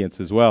the audience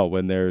as well.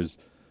 When there's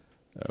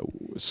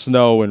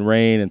snow and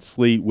rain and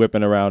sleet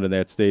whipping around in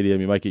that stadium,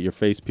 you might get your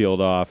face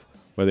peeled off,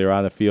 whether you're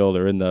on the field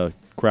or in the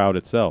crowd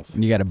itself.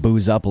 You got to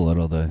booze up a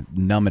little to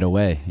numb it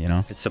away,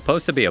 It's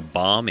supposed to be a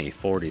balmy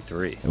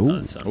 43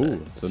 on Sunday.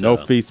 So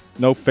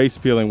no face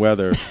peeling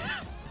weather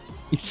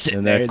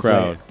in that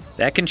crowd.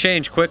 That can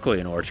change quickly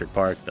in Orchard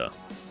Park, though.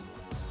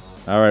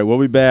 All right, we'll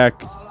be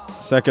back.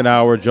 Second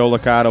hour, Joe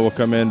Licata will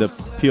come in to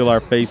peel our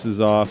faces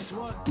off.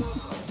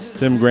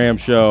 Tim Graham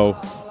Show,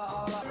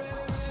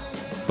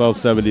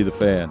 1270 The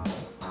Fan.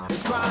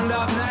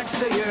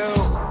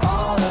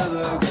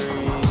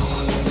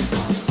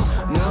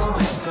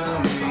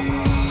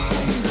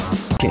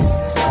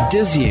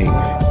 Dizzying,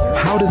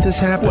 How did this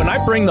happen? When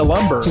I bring the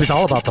lumber, It was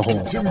all about the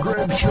hole. Tim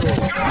Graham Show.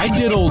 I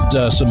diddled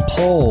some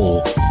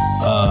pole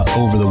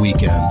over the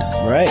weekend.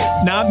 Right.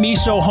 Not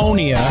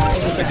misohonia.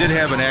 I did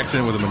have an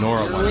accident with a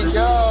menorah once.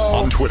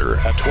 On Twitter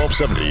at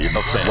 1270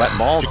 The Fan. Wet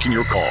ball. Taking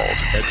your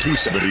calls at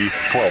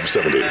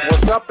 270-1270.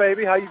 What's up,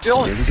 baby? How you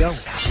doing? Here we go.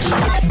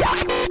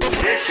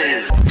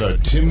 The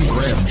Tim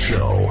Graham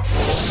Show.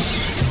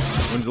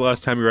 When's the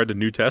last time you read the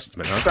New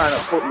Testament, huh? Trying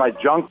to put my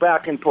junk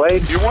back in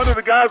place. You're one of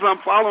the guys I'm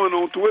following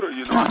on Twitter,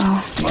 you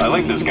know. I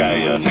like this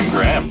guy, Tim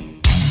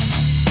Graham.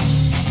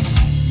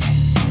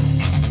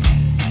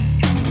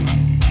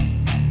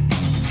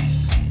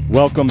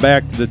 Welcome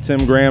back to the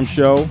Tim Graham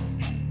Show,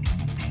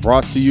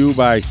 brought to you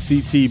by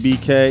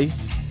CTBK,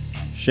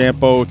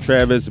 Shampoo,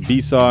 Travis,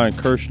 Besaw, and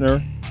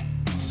Kirshner,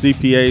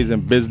 CPAs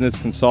and business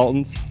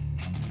consultants,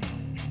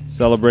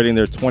 celebrating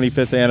their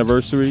 25th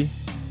anniversary.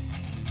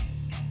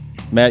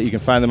 Matt, you can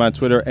find them on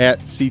Twitter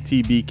at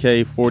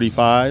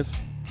CTBK45.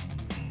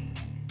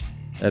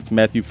 That's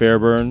Matthew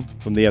Fairburn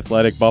from the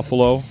Athletic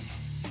Buffalo.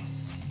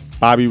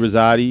 Bobby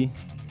Rosati,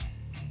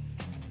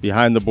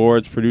 behind the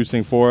boards,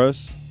 producing for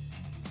us.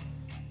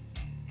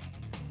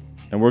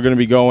 And we're going to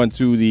be going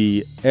to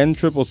the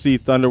NCCC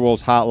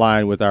Thunderwolves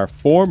hotline with our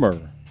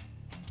former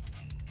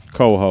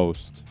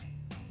co-host.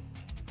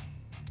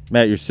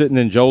 Matt, you're sitting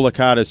in Joe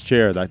Licata's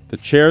chair, the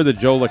chair that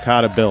Joe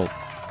Licata built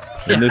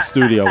in this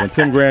studio. When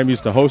Tim Graham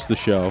used to host the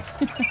show,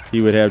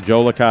 he would have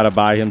Joe Licata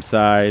by his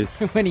side,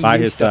 When he by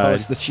used his to side,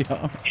 host the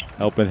show.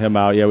 helping him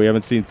out. Yeah, we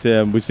haven't seen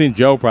Tim. We've seen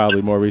Joe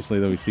probably more recently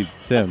than we've seen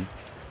Tim.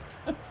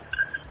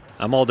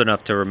 I'm old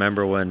enough to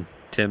remember when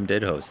Tim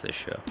did host this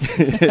show.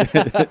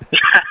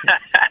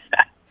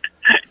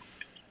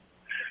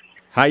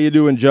 How you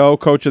doing, Joe?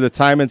 Coach of the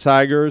Timon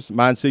Tigers,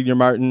 Monsignor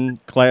Martin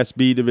Class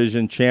B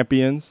Division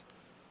champions.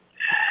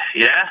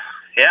 Yeah,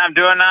 I'm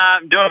doing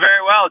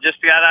very well. Just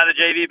got out of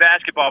JV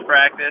basketball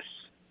practice.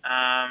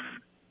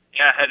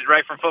 Headed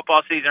right from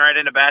football season right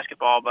into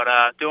basketball, but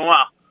doing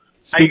well.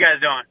 How you guys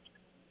doing?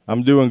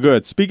 I'm doing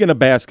good. Speaking of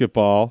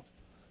basketball,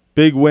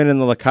 big win in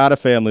the Licata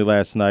family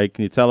last night.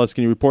 Can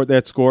you report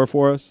that score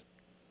for us?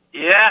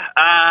 Yeah,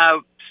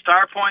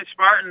 Star Point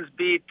Spartans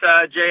beat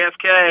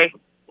JFK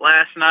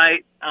last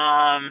night.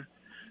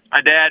 My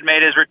dad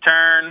made his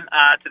return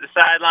to the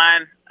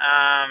sideline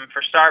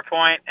for Star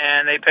Point,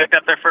 and they picked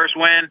up their first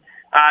win.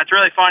 It's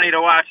really funny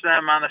to watch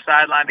them on the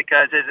sideline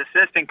because his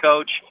assistant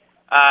coach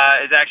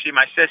is actually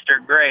my sister,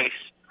 Grace.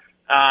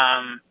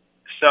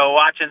 So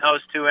watching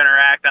those two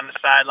interact on the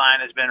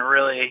sideline has been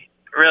really,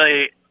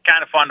 really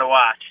kind of fun to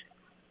watch.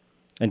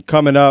 And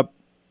coming up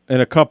in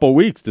a couple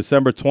weeks,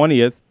 December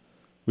 20th,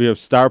 we have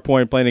Star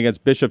Point playing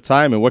against Bishop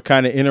Timon. What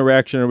kind of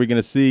interaction are we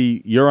going to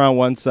see? You're on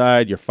one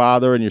side, your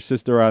father and your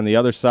sister are on the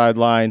other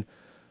sideline.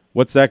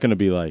 What's that going to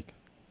be like?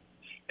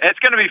 It's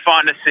going to be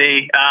fun to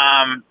see.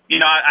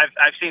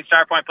 I've seen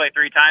Star Point play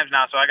 3 times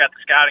now, so I got the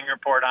scouting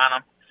report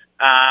on them.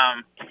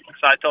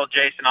 So I told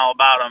Jason all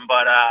about them.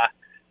 But,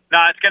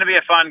 no, it's going to be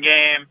a fun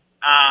game.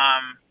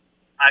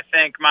 I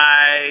think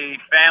my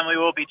family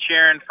will be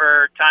cheering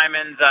for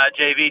Timon's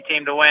JV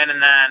team to win,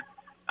 and then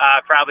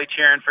probably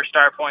cheering for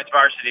Star Point's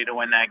varsity to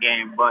win that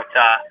game. But,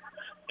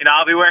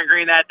 I'll be wearing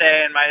green that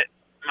day, and my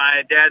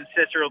dad and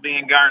sister will be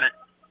in garnet.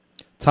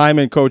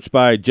 Timon, coached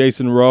by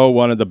Jason Rowe,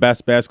 one of the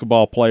best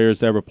basketball players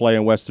to ever play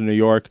in Western New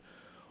York.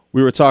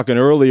 We were talking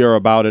earlier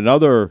about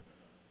another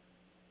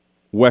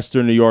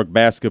Western New York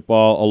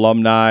basketball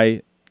alumni,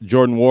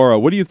 Jordan Nwora.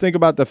 What do you think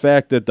about the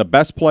fact that the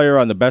best player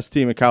on the best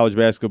team in college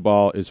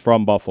basketball is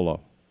from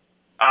Buffalo?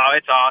 Oh,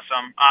 it's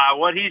awesome.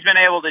 What he's been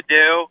able to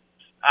do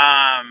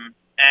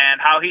and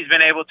how he's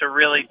been able to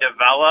really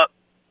develop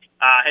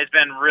has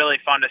been really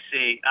fun to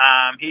see.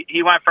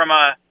 He went from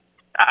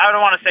I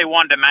don't want to say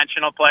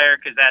one-dimensional player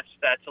because that's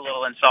a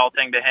little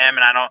insulting to him,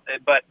 and I don't.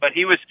 But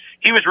he was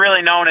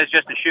really known as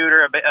just a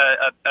shooter,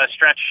 a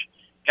stretch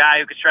guy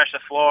who could stretch the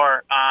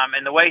floor.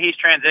 And the way he's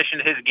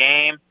transitioned his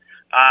game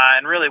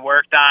and really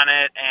worked on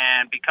it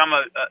and become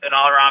an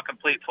all-around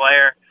complete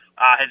player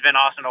has been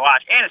awesome to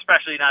watch. And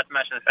especially not to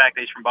mention the fact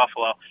that he's from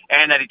Buffalo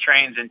and that he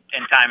trains in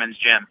Timon's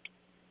gym.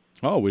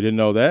 Oh, we didn't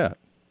know that.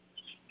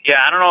 Yeah,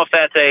 I don't know if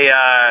that's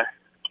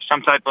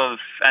some type of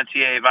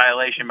NCAA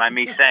violation by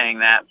me saying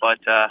that, but,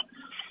 I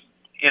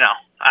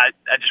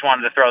just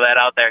wanted to throw that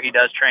out there. He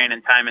does train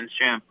in Timon's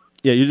gym.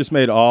 Yeah, you just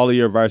made all of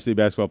your varsity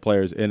basketball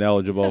players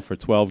ineligible for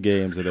 12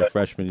 games of their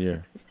freshman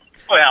year.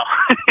 Well.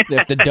 They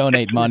have to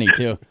donate money,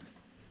 too.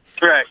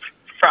 Right,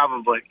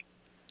 probably.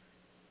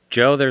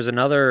 Joe, there's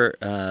another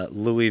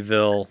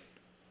Louisville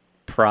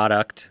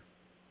product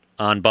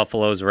on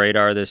Buffalo's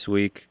radar this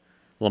week.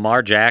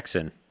 Lamar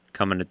Jackson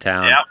coming to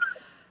town. Yep.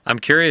 I'm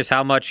curious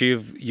how much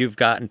you've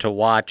gotten to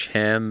watch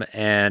him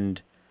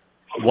and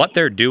what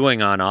they're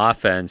doing on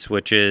offense,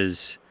 which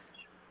is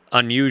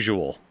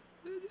unusual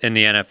in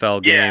the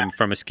NFL game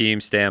from a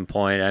scheme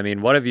standpoint. I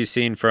mean, what have you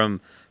seen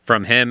from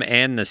him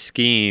and the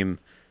scheme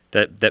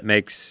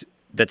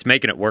that's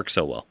making it work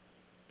so well?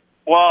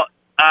 Well,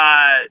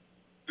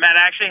 Matt,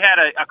 I actually had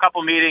a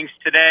couple meetings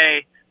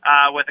today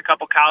with a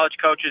couple college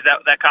coaches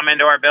that come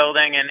into our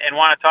building and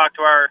want to talk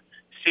to our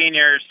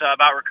seniors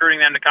about recruiting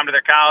them to come to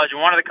their college.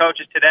 And one of the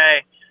coaches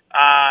today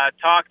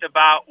talked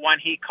about when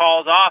he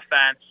calls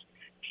offense,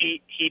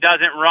 he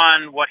doesn't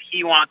run what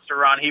he wants to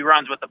run. He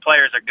runs what the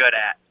players are good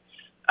at.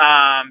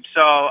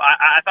 So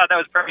I thought that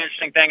was a pretty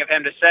interesting thing of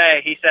him to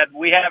say. He said,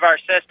 we have our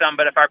system,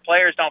 but if our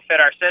players don't fit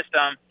our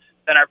system,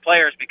 then our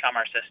players become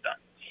our system.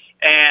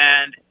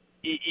 And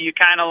you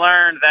kind of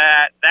learn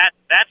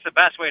that's the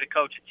best way to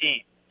coach a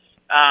team.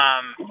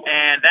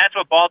 And that's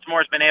what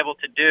Baltimore's been able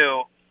to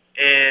do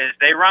is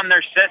they run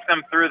their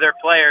system through their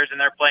players and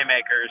their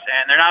playmakers.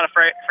 And they're not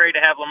afraid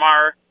to have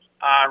Lamar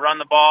run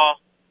the ball.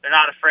 They're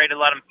not afraid to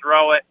let him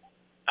throw it.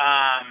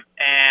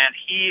 And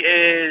he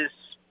is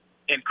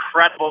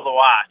incredible to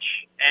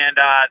watch. And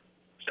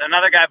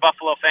another guy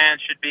Buffalo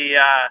fans should be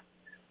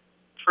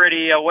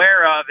pretty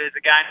aware of is a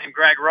guy named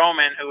Greg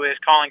Roman, who is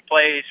calling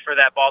plays for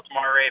that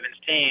Baltimore Ravens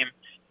team,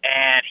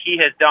 and he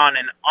has done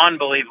an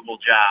unbelievable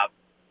job.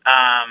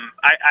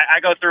 I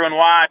go through and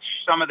watch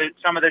some of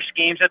their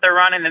schemes that they're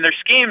running, and their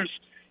schemes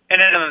in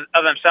and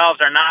of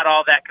themselves are not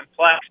all that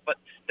complex, but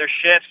their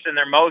shifts and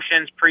their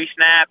motions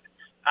pre-snap,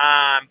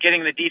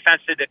 getting the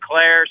defense to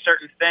declare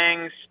certain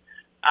things,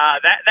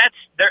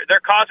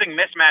 they're causing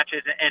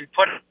mismatches and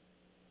putting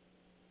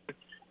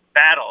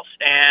battles.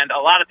 And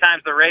a lot of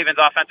times the Ravens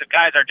offensive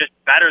guys are just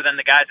better than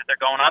the guys that they're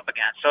going up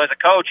against. So as a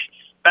coach,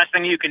 best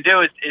thing you can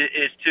do is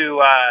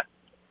to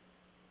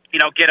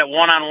get a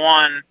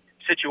one-on-one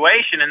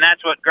situation, and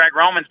that's what Greg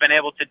Roman's been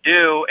able to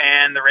do,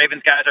 and the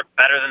Ravens guys are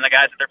better than the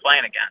guys that they're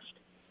playing against.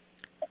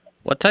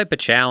 What type of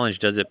challenge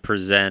does it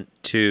present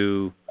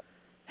to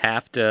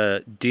have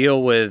to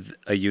deal with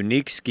a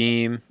unique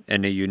scheme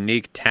and a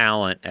unique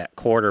talent at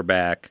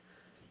quarterback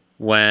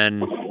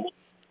when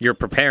you're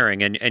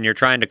preparing and you're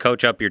trying to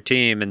coach up your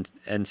team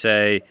and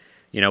say,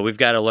 we've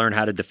got to learn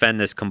how to defend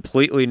this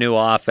completely new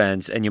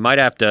offense, and you might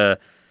have to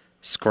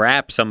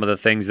scrap some of the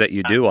things that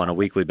you do on a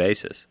weekly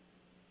basis?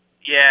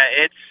 Yeah,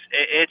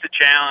 it's a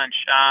challenge.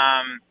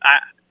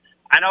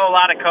 I know a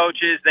lot of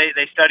coaches,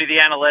 they study the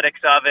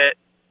analytics of it,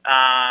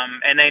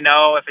 and they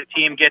know if a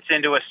team gets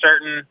into a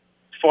certain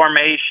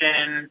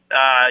formation,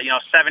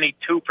 72%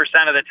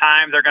 of the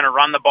time they're going to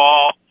run the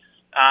ball.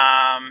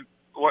 And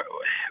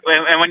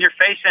when you're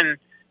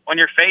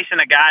facing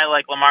a guy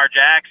like Lamar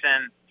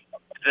Jackson,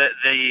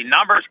 the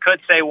numbers could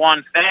say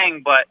one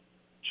thing, but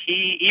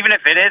even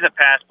if it is a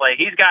pass play,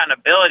 he's got an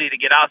ability to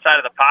get outside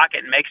of the pocket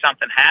and make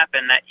something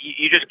happen that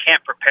you just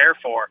can't prepare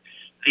for.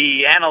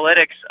 The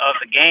analytics of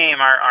the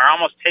game are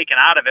almost taken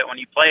out of it when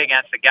you play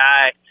against a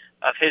guy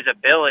of his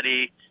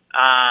ability.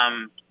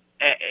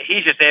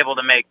 He's just able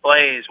to make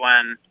plays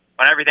when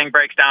everything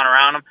breaks down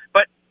around him.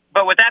 But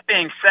with that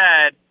being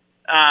said,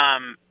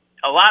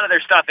 a lot of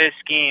their stuff is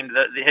schemed,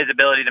 his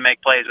ability to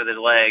make plays with his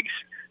legs.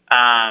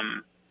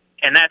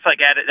 And that's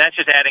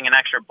just adding an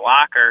extra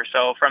blocker.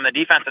 So from the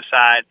defensive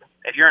side,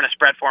 if you're in a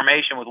spread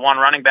formation with one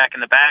running back in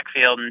the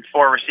backfield and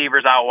four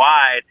receivers out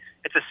wide,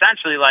 it's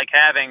essentially like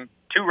having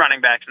two running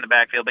backs in the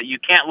backfield, but you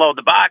can't load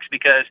the box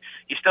because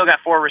you still got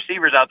four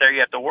receivers out there you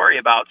have to worry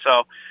about.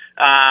 So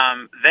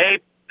they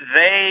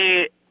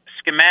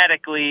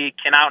schematically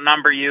can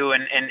outnumber you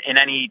in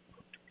any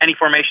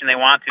formation they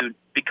want to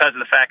because of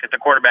the fact that the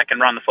quarterback can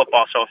run the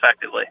football so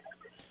effectively.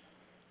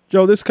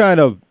 Joe, this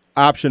kind of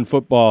option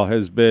football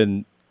has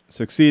been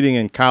succeeding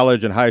in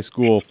college and high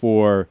school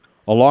for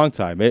a long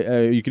time.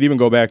 You could even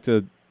go back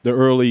to the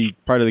early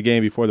part of the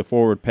game before the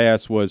forward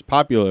pass was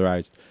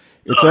popularized.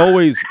 It's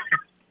always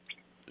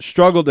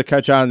struggled to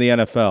catch on in the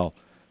NFL.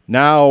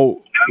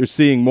 Now you're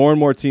seeing more and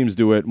more teams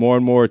do it. More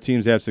and more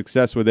teams have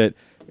success with it.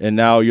 And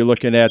now you're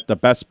looking at the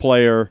best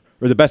player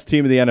or the best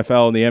team in the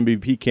NFL and the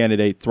MVP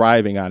candidate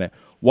thriving on it.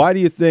 Why do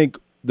you think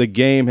the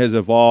game has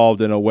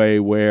evolved in a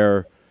way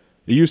where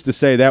you used to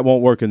say that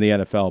won't work in the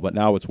NFL, but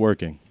now it's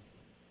working?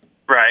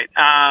 Right.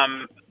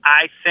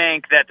 I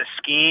think that the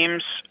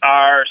schemes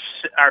are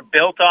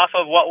built off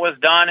of what was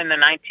done in the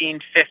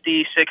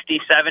 1950s, 60s,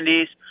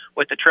 70s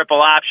with the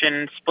triple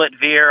option, split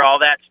veer, all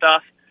that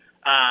stuff.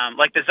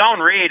 Like the zone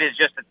read is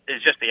just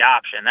the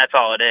option. That's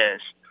all it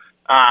is.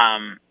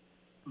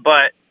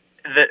 But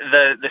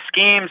the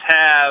schemes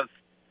have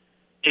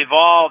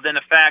evolved in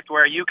the fact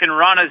where you can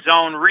run a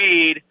zone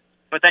read,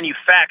 but then you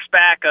fax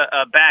back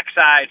a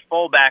backside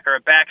fullback or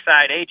a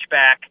backside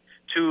H-back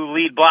to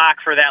lead block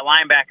for that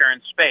linebacker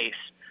in space.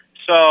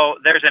 So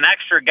there's an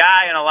extra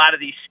guy in a lot of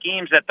these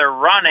schemes that they're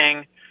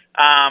running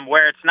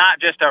where it's not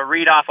just a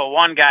read off of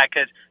one guy,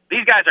 because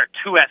these guys are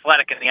too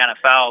athletic in the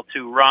NFL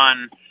to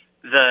run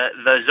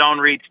the zone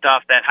read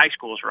stuff that high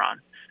schools run.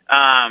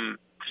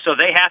 So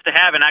they have to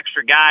have an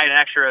extra guy,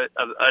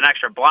 an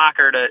extra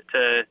blocker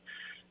to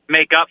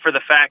make up for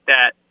the fact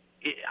that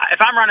if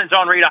I'm running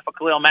zone read off of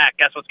Khalil Mack,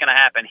 guess what's going to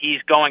happen?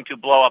 He's going to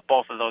blow up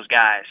both of those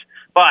guys.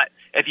 But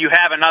if you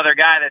have another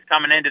guy that's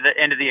coming into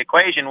the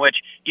equation, which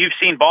you've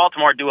seen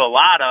Baltimore do a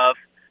lot of,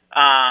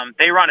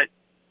 they run it.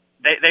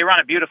 They run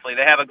it beautifully.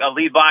 They have a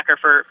lead blocker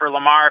for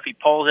Lamar if he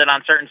pulls it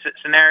on certain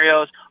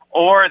scenarios,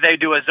 or they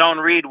do a zone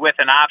read with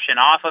an option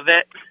off of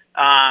it.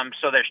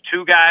 So there's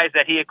two guys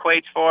that he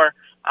equates for.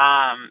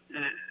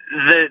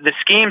 the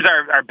schemes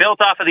are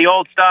built off of the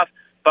old stuff,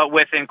 but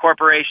with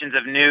incorporations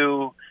of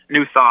new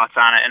thoughts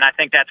on it. And I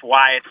think that's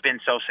why it's been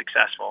so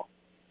successful.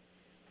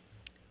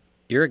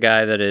 You're a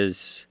guy that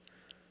is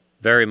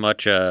very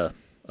much a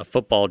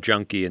football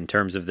junkie in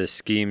terms of this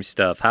scheme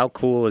stuff. How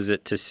cool is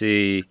it to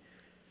see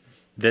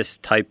this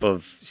type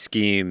of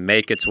scheme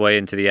make its way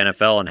into the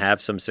NFL and have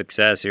some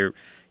success? You're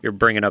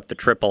bringing up the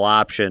triple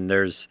option.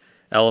 There's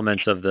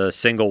elements of the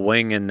single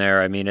wing in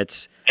there. I mean,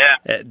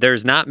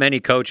 there's not many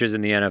coaches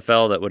in the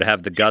NFL that would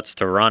have the guts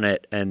to run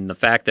it, and the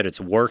fact that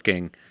it's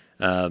working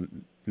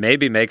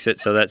maybe makes it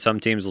so that some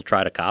teams will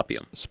try to copy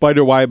them.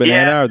 Spider Y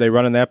banana, are they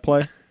running that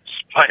play?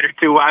 Spider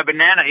 2Y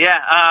banana,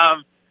 yeah.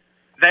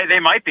 They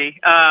might be.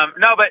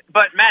 No, but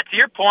Matt, to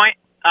your point,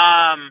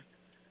 I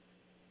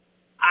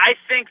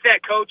think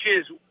that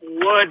coaches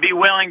would be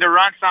willing to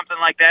run something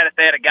like that if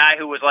they had a guy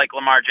who was like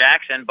Lamar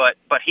Jackson, but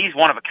he's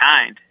one of a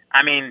kind.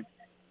 I mean,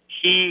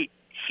 he's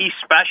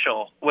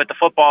special with the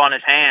football in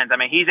his hands. I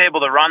mean, he's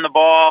able to run the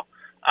ball,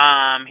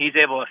 he's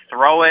able to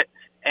throw it,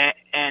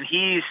 and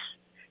he's.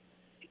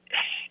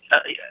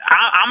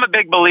 I'm a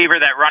big believer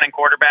that running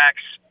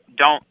quarterbacks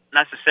don't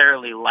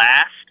necessarily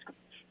last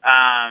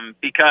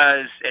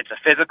because it's a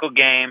physical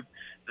game.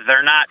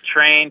 They're not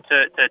trained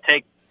to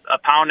take a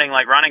pounding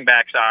like running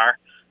backs are.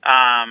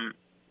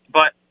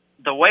 But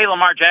the way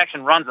Lamar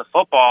Jackson runs the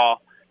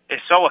football is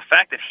so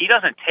effective. He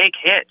doesn't take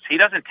hits. He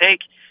doesn't take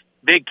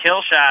big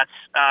kill shots,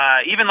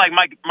 even like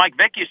Mike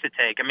Vick used to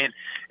take. I mean,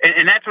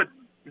 and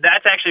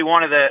that's actually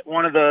one of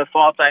the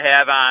faults I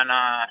have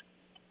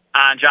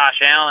on Josh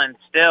Allen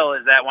still,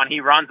 is that when he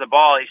runs the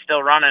ball, he's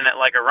still running it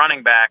like a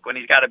running back when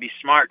he's got to be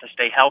smart to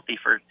stay healthy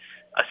for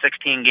a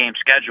 16-game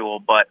schedule.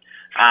 But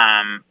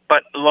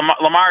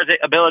Lamar's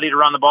ability to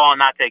run the ball and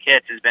not take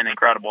hits has been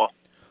incredible.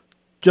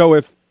 Joe,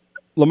 if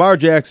Lamar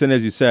Jackson,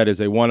 as you said, is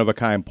a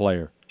one-of-a-kind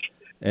player,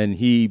 and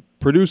he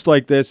produced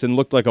like this and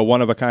looked like a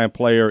one-of-a-kind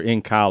player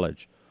in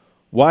college,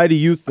 why do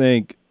you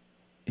think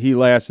he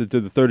lasted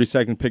to the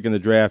 32nd pick in the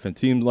draft and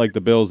teams like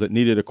the Bills that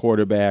needed a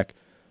quarterback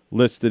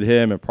listed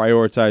him and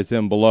prioritized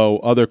him below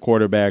other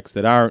quarterbacks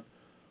that aren't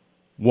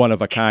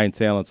one-of-a-kind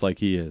talents like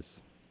he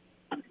is?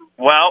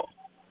 Well,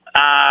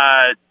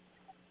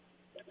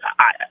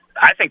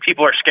 I think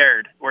people are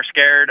scared. We're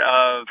scared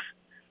of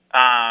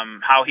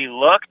how he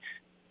looked.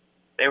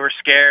 They were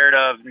scared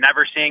of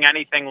never seeing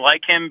anything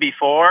like him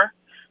before,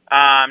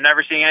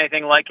 never seeing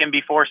anything like him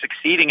before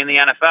succeeding in the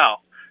NFL.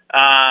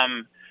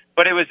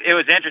 But it was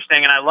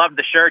interesting, and I loved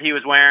the shirt he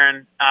was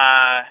wearing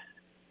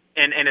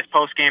in his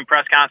post-game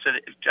press conference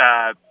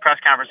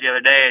the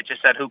other day. It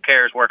just said, "Who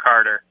cares? Work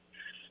harder."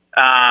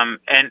 And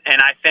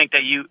I think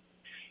that you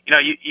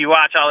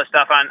watch all this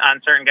stuff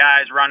on certain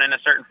guys running a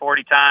certain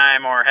 40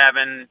 time or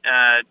having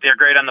they're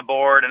great on the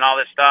board and all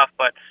this stuff,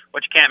 but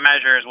what you can't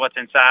measure is what's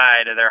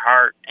inside of their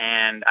heart.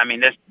 And I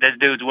mean, this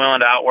dude's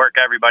willing to outwork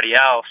everybody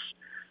else,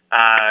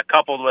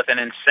 coupled with an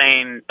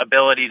insane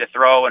ability to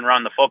throw and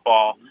run the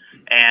football.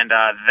 And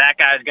that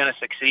guy's going to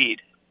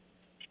succeed,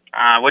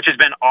 which has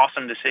been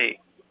awesome to see.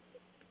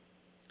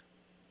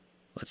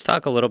 Let's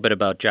talk a little bit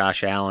about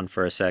Josh Allen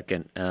for a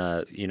second.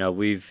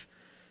 We've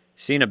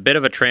seen a bit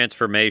of a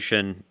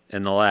transformation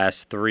in the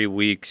last 3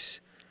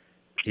 weeks.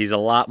 He's a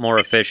lot more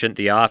efficient.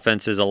 The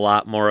offense is a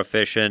lot more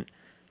efficient.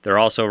 They're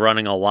also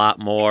running a lot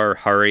more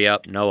hurry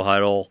up, no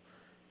huddle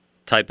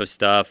type of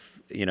stuff.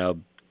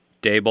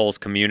 Daboll's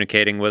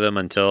communicating with him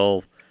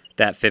until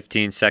that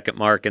 15-second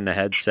mark in the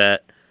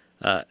headset.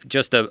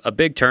 Just a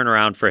big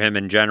turnaround for him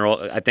in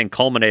general, I think,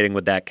 culminating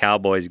with that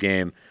Cowboys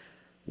game.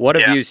 What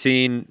have you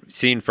seen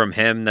from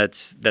him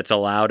that's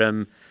allowed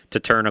him to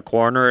turn a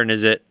corner, and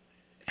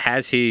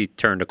has he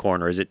turned a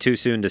corner? Is it too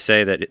soon to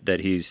say that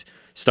he's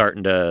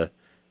starting to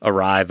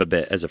arrive a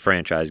bit as a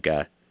franchise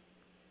guy?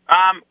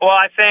 Well,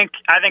 I think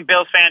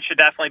Bills fans should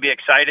definitely be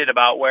excited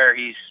about where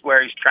he's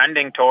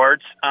trending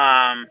towards.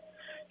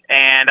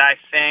 And I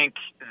think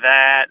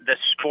that the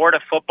sport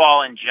of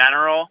football in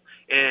general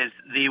is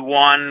the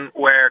one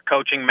where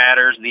coaching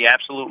matters the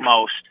absolute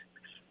most.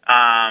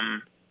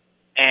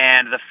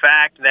 And the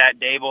fact that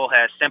Daboll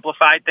has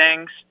simplified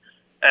things,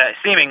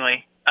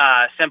 seemingly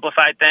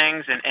simplified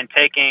things, and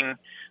taking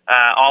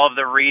all of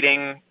the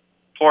reading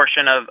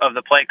portion of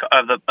the play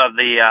of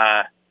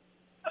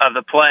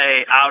the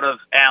play out of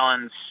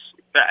Allen's.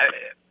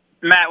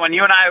 Matt, when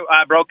you and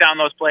I broke down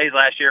those plays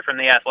last year for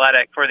the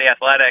Athletic,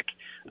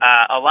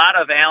 a lot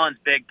of Allen's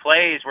big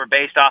plays were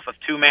based off of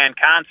two-man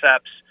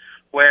concepts,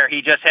 where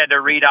he just had to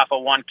read off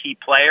of one key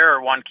player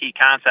or one key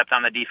concept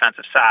on the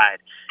defensive side.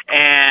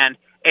 And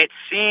it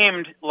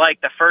seemed like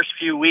the first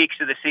few weeks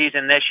of the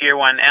season this year,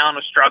 when Allen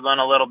was struggling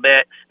a little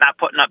bit, not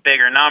putting up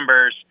bigger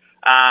numbers,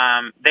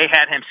 they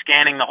had him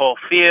scanning the whole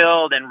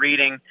field and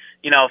reading,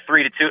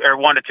 3 to 2 or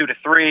 1 to 2 to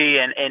 3,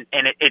 and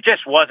it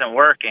just wasn't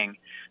working.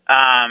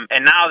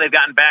 And now they've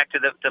gotten back to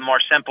the more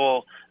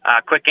simple,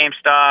 quick game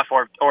stuff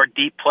or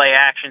deep play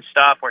action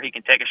stuff where he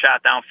can take a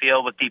shot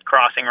downfield with deep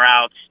crossing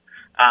routes.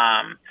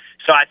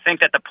 So I think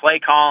that the play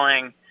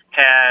calling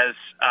has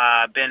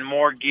been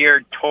more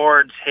geared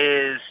towards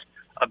his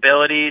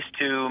abilities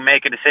to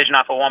make a decision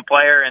off of one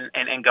player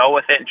and go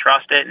with it and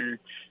trust it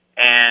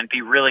and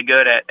be really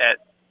good at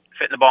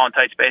fitting the ball in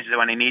tight spaces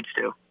when he needs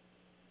to.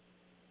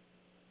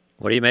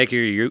 What do you make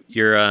of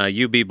your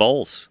UB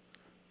Bowls?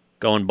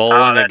 Going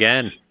bowling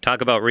again.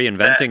 Talk about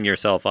reinventing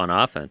yourself on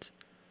offense.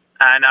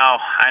 I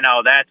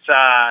know.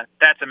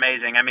 That's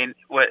amazing. I mean,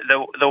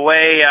 the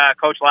way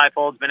Coach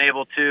Leipold's been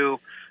able to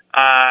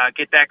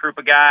get that group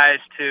of guys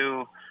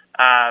to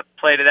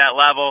play to that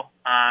level,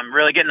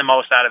 really getting the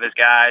most out of his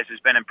guys has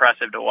been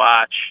impressive to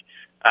watch.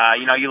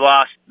 You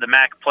lost the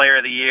MAC Player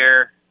of the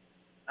Year,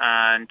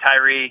 and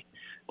Tyree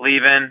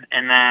leaving,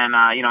 and then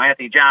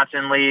Anthony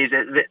Johnson leaves.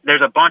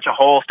 There's a bunch of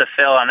holes to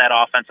fill on that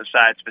offensive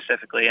side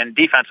specifically, and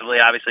defensively,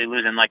 obviously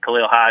losing like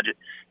Khalil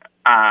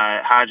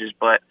Hodges.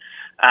 But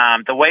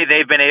the way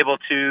they've been able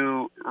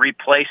to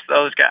replace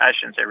those guys, I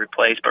shouldn't say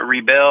replace, but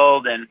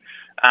rebuild and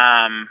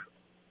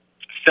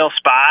fill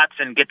spots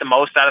and get the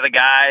most out of the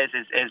guys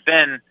has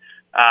been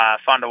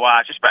fun to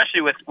watch,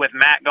 especially with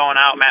Matt going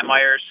out, Matt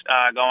Myers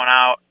going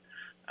out,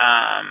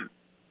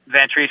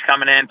 Van Treese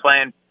coming in,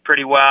 playing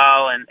pretty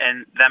well, and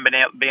them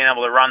being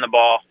able to run the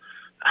ball.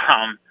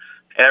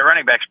 That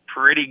running back's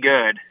pretty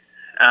good.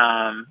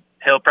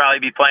 He'll probably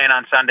be playing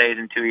on Sundays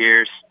in 2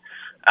 years.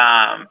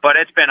 But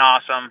it's been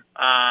awesome.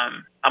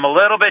 I'm a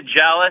little bit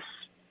jealous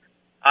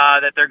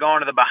that they're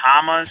going to the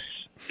Bahamas,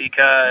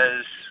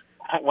 because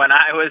when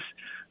I was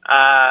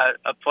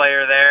a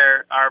player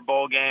there, our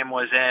bowl game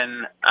was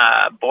in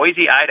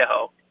Boise,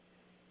 Idaho.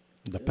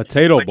 The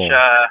Potato Bowl.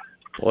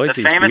 Boise's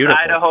the famous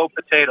beautiful. Idaho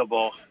Potato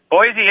Bowl.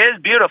 Boise is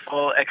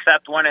beautiful,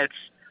 except when it's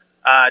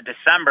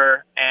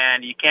December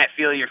and you can't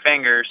feel your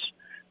fingers,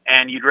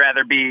 and you'd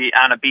rather be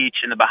on a beach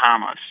in the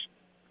Bahamas.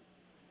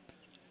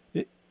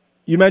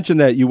 You mentioned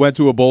that you went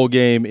to a bowl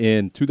game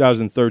in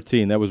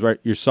 2013. That was right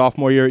your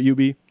sophomore year at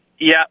UB?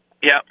 Yep.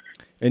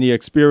 And you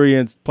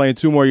experienced playing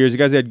 2 more years. You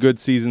guys had good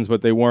seasons,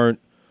 but they weren't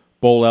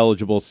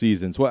bowl-eligible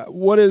seasons.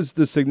 What is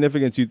the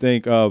significance, you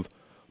think, of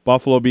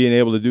Buffalo being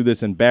able to do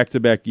this in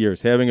back-to-back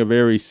years, having a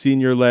very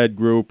senior-led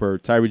group, or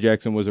Tyree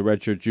Jackson was a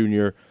redshirt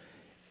junior,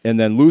 and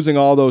then losing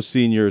all those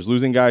seniors,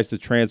 losing guys to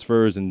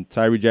transfers, and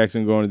Tyree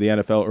Jackson going to the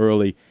NFL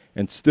early,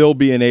 and still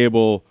being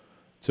able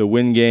to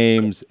win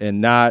games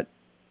and not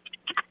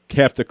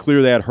have to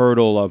clear that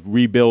hurdle of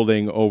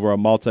rebuilding over a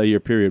multi-year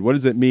period? What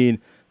does it mean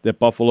that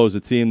Buffalo is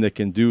a team that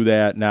can do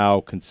that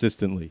now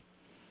consistently?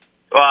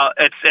 Well,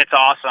 it's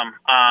awesome.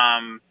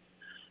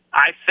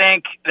 I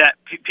think that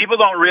people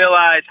don't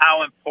realize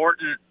how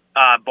important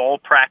bowl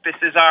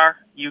practices are.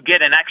 You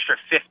get an extra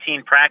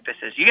 15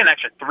 practices. You get an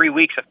extra 3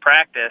 weeks of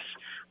practice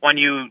when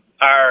you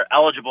are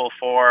eligible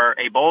for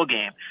a bowl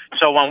game.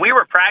 So when we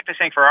were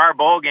practicing for our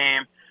bowl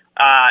game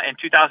in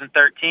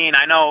 2013,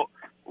 I know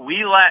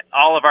we let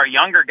all of our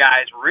younger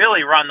guys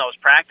really run those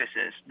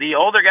practices. The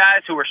older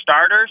guys who were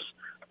starters,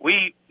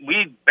 we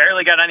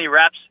barely got any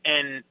reps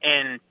in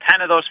 10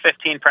 of those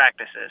 15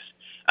 practices.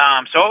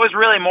 So it was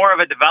really more of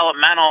a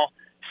developmental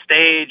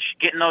stage,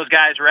 getting those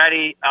guys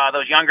ready,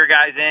 those younger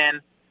guys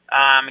in,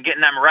 and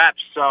getting them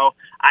reps. So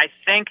I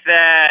think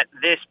that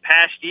this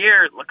past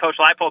year, Coach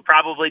Leipold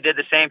probably did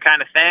the same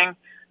kind of thing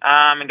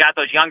and got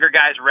those younger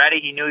guys ready.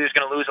 He knew he was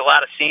going to lose a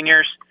lot of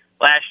seniors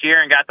last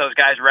year and got those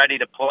guys ready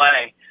to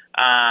play.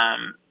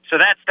 So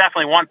that's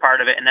definitely one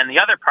part of it. And then the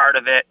other part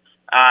of it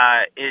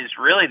is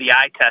really the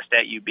eye test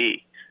at UB.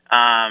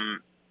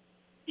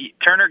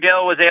 Turner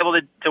Gill was able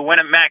to win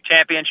a MAC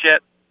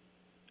championship.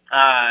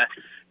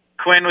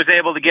 Quinn was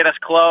able to get us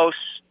close,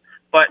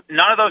 but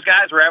none of those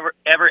guys were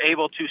ever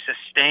able to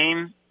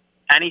sustain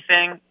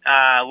anything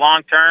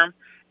long term.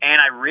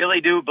 And I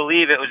really do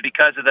believe it was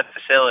because of the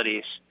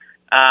facilities.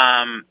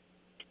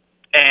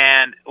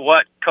 And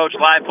what Coach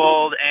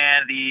Leipold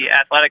and the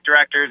athletic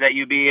directors at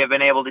UB have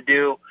been able to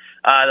do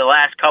the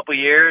last couple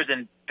years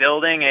in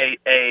building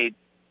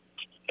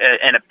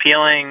an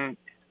appealing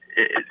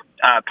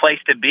place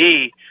to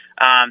be,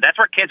 that's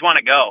where kids want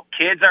to go.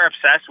 Kids are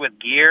obsessed with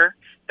gear.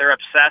 They're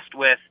obsessed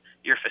with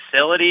your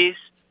facilities.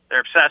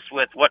 They're obsessed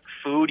with what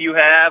food you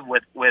have,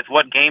 with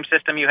what game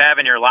system you have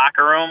in your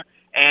locker room.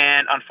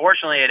 And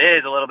unfortunately, it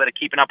is a little bit of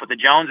keeping up with the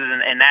Joneses,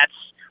 and that's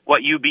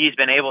what UB's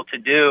been able to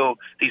do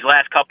these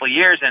last couple of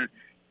years. And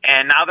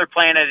now they're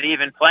playing at an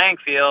even playing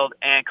field,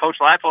 and Coach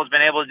Leipold has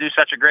been able to do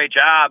such a great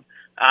job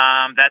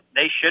that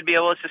they should be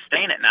able to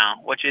sustain it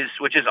now, which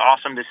is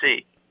awesome to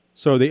see.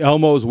 So the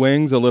Elmo's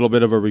Wings, a little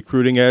bit of a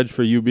recruiting edge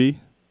for UB?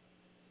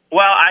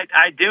 Well,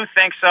 I do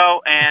think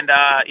so. And,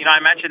 I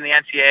mentioned the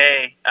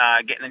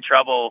NCAA getting in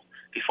trouble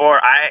before.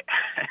 I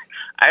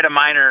had a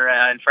minor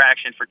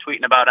infraction for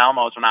tweeting about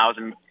Elmo's when I was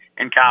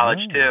in college,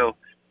 too.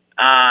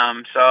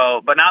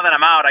 But now that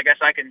I'm out, I guess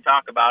I can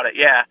talk about it.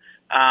 Yeah.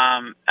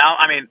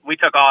 We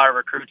took all our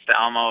recruits to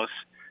Elmo's.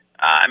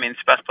 It's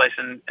the best place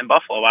in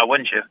Buffalo. Why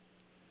wouldn't you?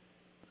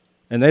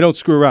 And they don't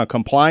screw around.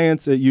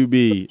 Compliance at UB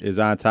is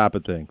on top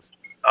of things.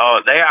 Oh,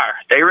 they are.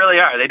 They really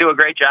are. They do a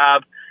great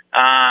job.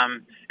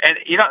 And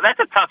that's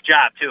a tough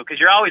job, too, because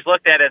you're always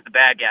looked at as the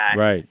bad guy.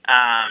 Right.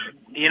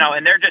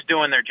 And they're just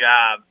doing their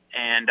job.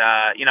 And,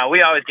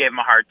 we always gave them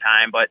a hard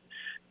time. But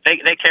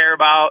they care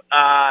about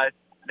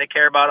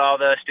all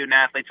the student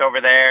athletes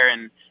over there,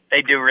 and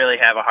they do really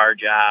have a hard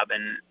job,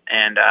 and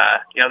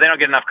you know, they don't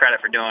get enough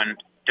credit for doing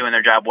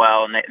their job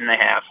well, and they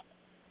have.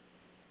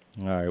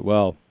 All right,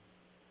 well,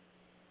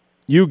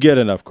 you get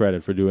enough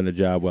credit for doing the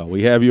job well.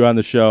 We have you on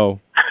the show,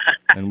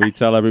 and we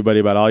tell everybody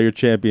about all your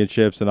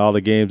championships and all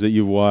the games that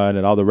you've won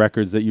and all the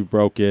records that you've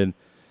broken.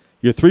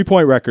 Your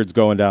 3-point record's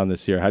going down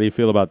this year. How do you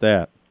feel about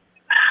that?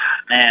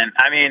 Man,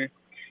 I mean,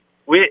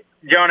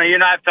 Jonah, you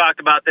and I have talked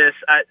about this.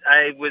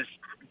 I was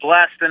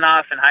blessed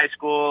enough in high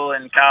school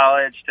and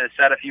college to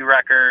set a few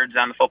records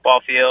on the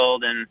football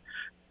field, and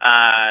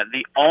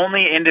the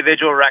only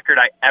individual record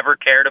I ever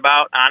cared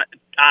about,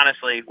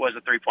 honestly, was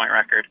a 3-point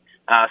record.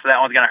 So that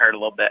one's going to hurt a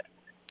little bit.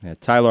 Yeah,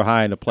 Tyler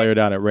Hine, a player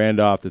down at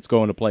Randolph that's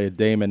going to play at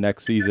Damon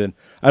next season.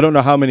 I don't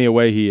know how many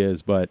away he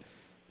is, but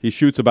he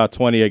shoots about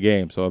 20 a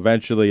game. So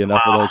eventually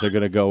enough of those are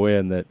going to go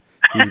in that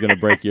he's going to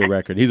break your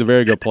record. He's a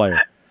very good player.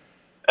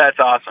 That's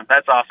awesome.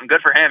 That's awesome. Good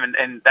for him.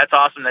 And that's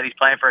awesome that he's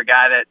playing for a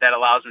guy that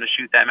allows him to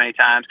shoot that many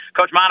times.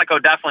 Coach Monaco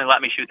definitely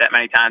let me shoot that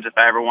many times if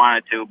I ever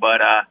wanted to,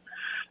 but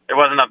there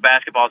wasn't enough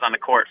basketballs on the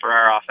court for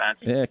our offense.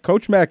 Yeah,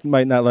 Coach Mack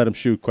might not let him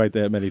shoot quite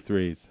that many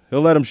threes.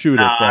 He'll let him shoot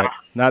it, but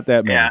not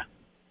that many. Yeah.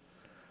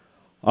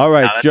 All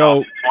right, Joe.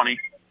 Awesome. 20.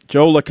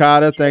 Joe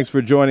Licata, thanks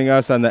for joining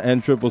us on the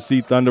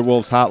NCCC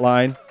Thunderwolves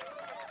hotline.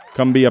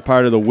 Come be a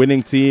part of the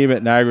winning team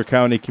at Niagara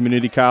County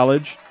Community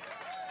College.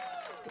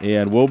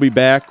 And we'll be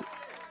back.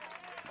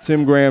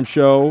 Tim Graham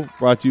Show,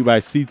 brought to you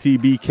by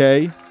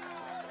CTBK.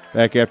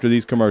 Back after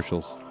these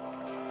commercials.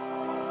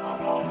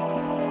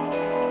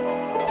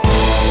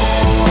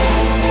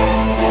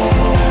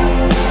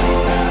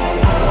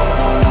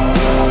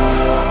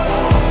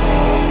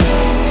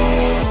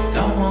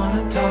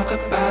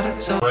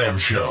 Graham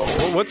Show.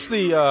 What's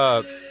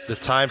the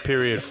time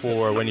period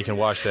for when you can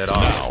watch that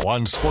Now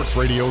on Sports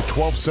Radio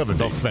 1270.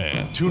 The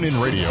Fan. Tune in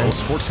radio and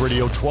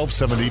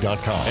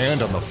sportsradio1270.com.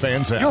 And on the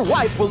Fans app. Your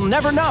wife will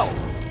never know.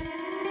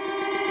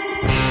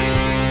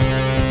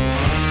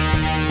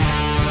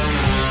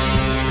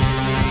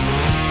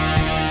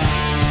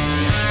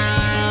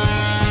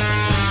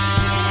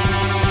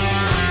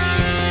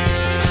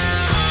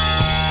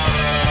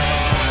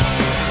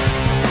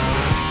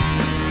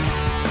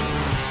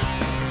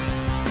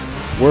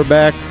 We're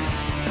back.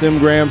 Tim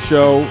Graham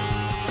Show,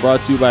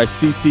 brought to you by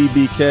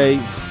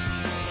CTBK,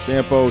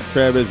 Shampoo,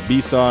 Travis,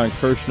 Besaw, and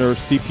Kirshner,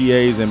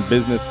 CPAs and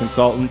business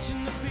consultants,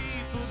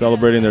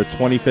 celebrating their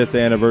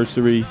 25th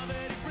anniversary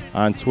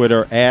on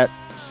Twitter at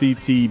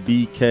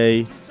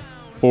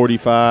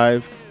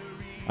CTBK45.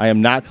 I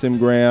am not Tim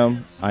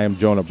Graham. I am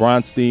Jonah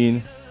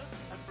Bronstein.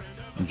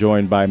 I'm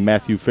joined by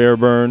Matthew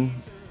Fairburn,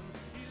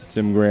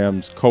 Tim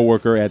Graham's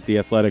co-worker at The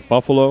Athletic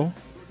Buffalo,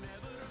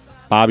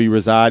 Bobby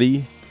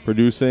Rosati,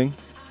 producing.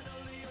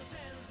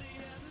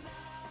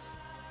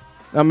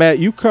 Now, Matt,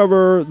 you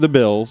cover the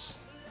Bills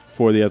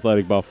for the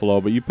Athletic Buffalo,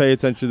 but you pay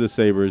attention to the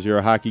Sabres. You're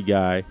a hockey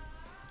guy.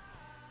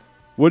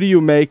 What do you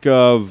make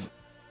of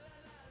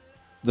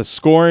the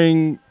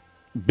scoring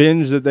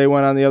binge that they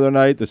went on the other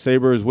night? The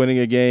Sabres winning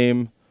a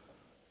game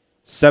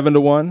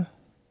 7-1.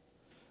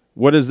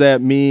 What does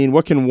that mean?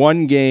 What can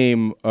one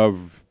game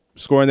of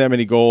scoring that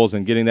many goals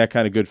and getting that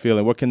kind of good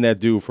feeling, what can that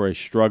do for a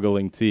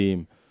struggling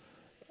team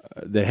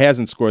that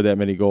hasn't scored that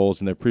many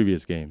goals in their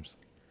previous games?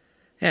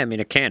 Yeah, I mean,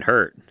 it can't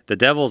hurt. The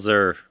Devils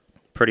are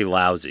pretty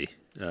lousy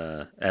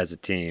as a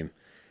team,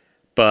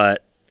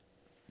 but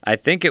I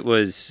think it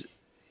was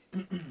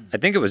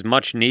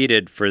much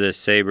needed for this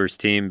Sabres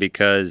team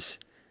because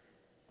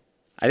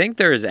I think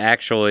there is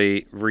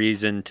actually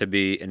reason to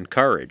be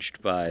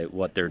encouraged by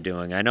what they're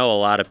doing. I know a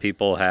lot of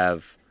people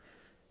have,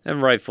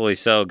 and rightfully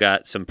so,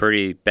 got some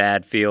pretty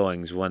bad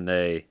feelings when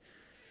they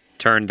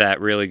turned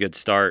that really good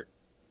start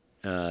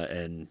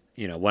and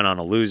went on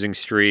a losing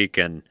streak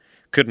and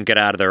couldn't get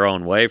out of their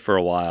own way for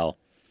a while.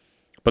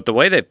 But the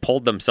way they've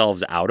pulled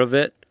themselves out of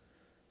it,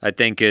 I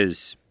think,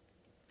 is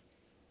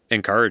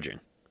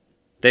encouraging.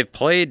 They've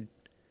played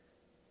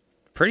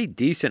pretty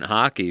decent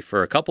hockey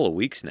for a couple of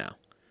weeks now.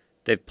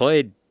 They've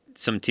played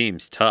some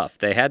teams tough.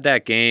 They had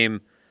that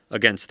game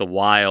against the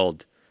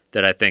Wild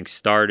that I think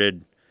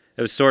started,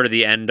 it was sort of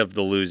the end of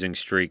the losing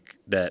streak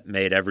that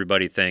made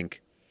everybody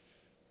think,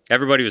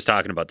 everybody was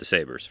talking about the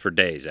Sabres for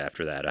days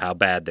after that, how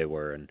bad they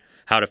were and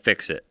how to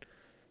fix it.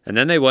 And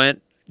then they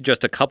went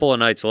just a couple of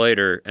nights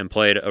later and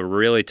played a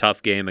really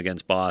tough game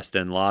against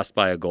Boston, lost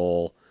by a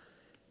goal.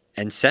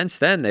 And since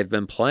then, they've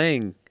been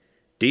playing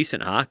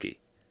decent hockey.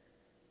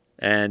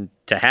 And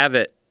to have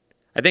it,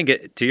 I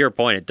think to your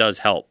point, it does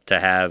help to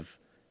have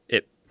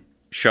it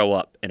show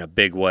up in a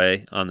big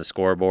way on the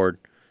scoreboard,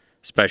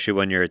 especially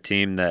when you're a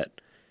team that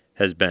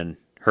has been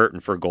hurting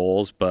for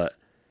goals. But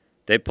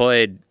they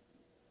played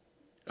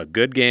a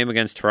good game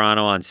against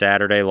Toronto on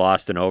Saturday,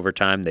 lost in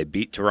overtime. They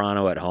beat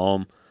Toronto at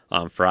home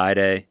on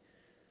Friday.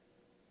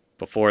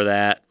 Before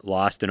that,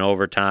 lost in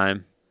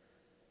overtime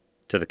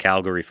to the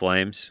Calgary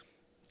Flames.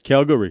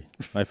 Calgary,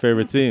 my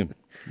favorite team,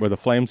 where the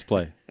Flames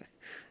play.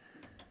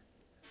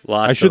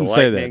 Lost I shouldn't to the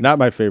say Lightning. that. Not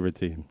my favorite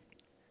team.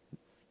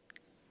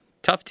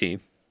 Tough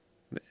team.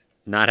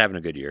 not having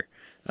a good year.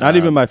 Not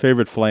even my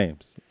favorite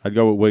Flames. I'd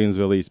go with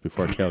Williamsville East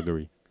before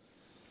Calgary.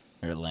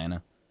 Or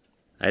Atlanta.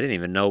 I didn't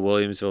even know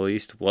Williamsville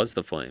East was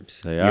the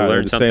Flames. They You are.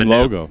 learned The something same new.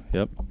 logo.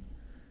 Yep.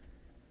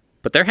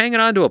 But they're hanging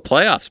on to a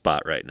playoff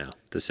spot right now,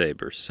 the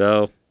Sabres.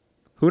 So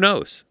who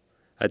knows?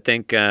 I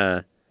think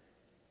that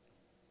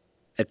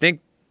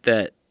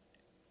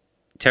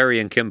Terry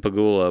and Kim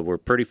Pegula were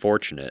pretty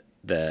fortunate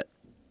that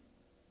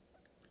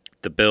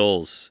the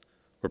Bills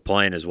were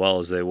playing as well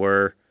as they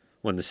were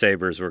when the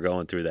Sabres were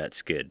going through that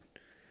skid.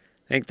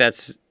 I think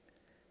that's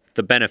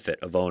the benefit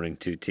of owning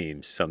two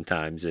teams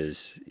sometimes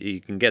is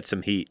you can get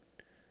some heat,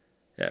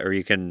 or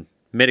you can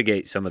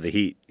mitigate some of the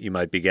heat you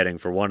might be getting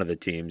for one of the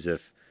teams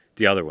if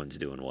the other one's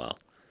doing well.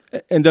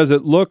 And does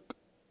it look,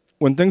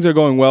 when things are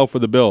going well for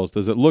the Bills,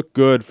 does it look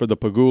good for the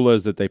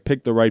Pegulas that they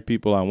pick the right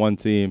people on one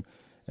team,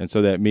 and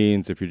so that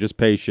means if you're just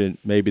patient,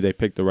 maybe they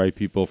pick the right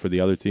people for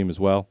the other team as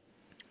well?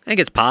 I think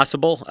it's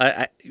possible.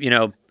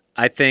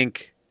 I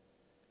think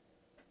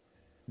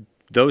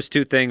those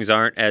two things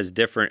aren't as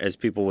different as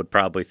people would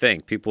probably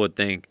think. People would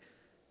think,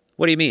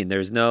 what do you mean?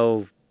 There's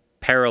no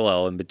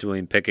parallel in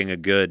between picking a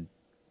good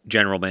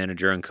general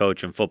manager and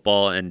coach in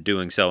football and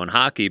doing so in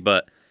hockey.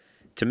 But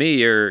to me,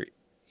 you're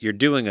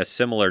doing a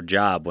similar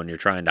job when you're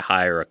trying to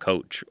hire a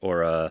coach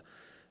or a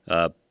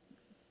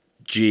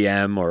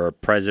GM or a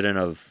president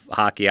of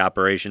hockey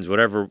operations,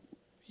 whatever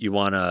you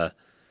want to,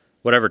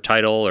 whatever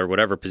title or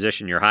whatever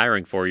position you're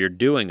hiring for, you're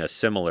doing a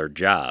similar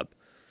job.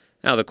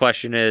 Now, the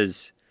question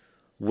is,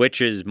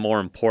 which is more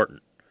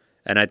important?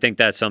 And I think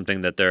that's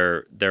something that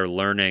they're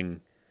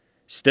learning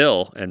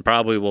still and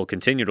probably will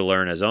continue to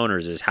learn as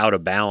owners is how to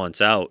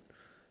balance out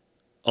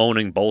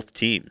owning both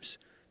teams.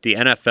 The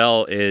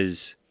NFL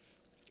is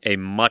a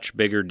much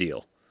bigger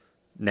deal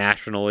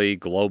nationally,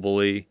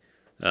 globally.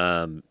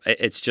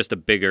 It's just a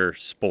bigger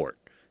sport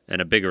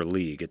and a bigger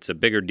league. It's a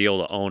bigger deal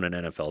to own an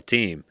NFL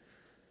team.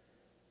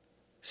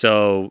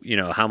 So,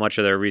 how much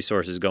of their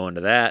resources go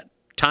into that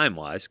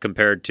time-wise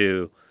compared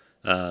to,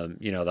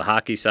 the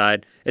hockey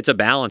side? It's a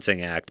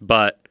balancing act,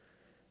 but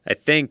I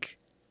think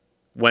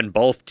when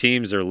both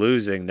teams are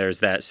losing,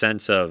 there's that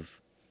sense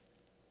of,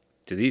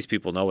 do these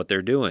people know what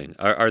they're doing?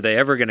 Are they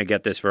ever going to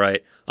get this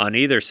right on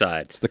either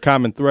side? It's the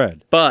common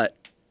thread. But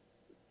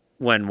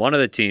when one of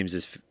the teams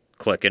is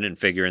clicking and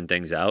figuring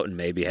things out and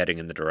maybe heading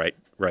in the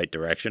right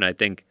direction, I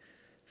think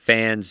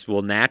fans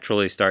will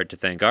naturally start to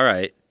think, all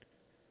right,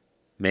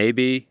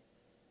 maybe,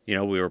 we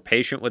were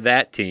patient with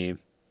that team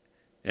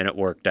and it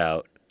worked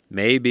out.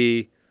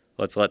 Maybe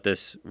let's let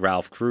this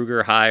Ralph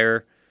Kruger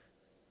hire,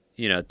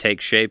 take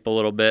shape a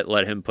little bit,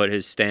 let him put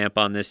his stamp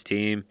on this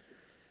team.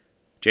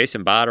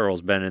 Jason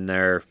Botterill's been in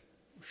there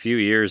a few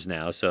years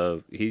now,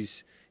 so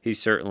he's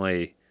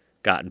certainly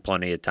gotten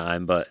plenty of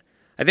time, but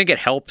I think it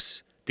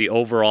helps the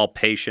overall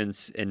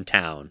patience in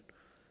town.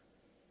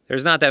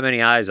 There's not that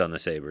many eyes on the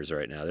Sabres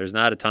right now. There's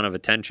not a ton of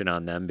attention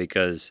on them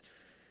because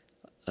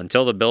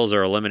until the Bills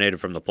are eliminated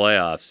from the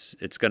playoffs,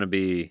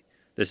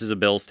 this is a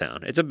Bills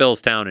town. It's a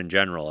Bills town in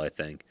general, I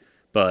think,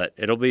 but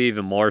it'll be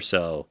even more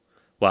so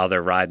while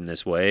they're riding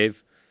this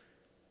wave,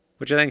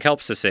 which I think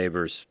helps the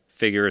Sabres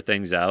figure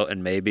things out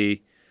and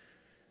maybe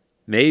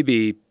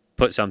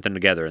put something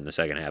together in the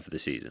second half of the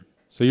season.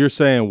 So you're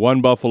saying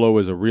One Buffalo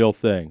is a real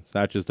thing. It's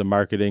not just a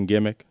marketing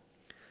gimmick?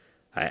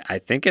 I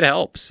think it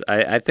helps.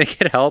 I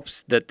think it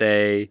helps that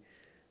they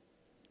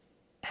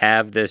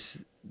have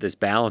this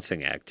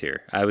balancing act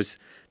here.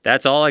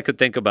 That's all I could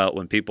think about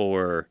when people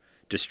were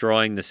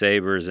destroying the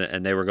Sabres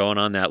and they were going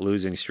on that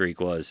losing streak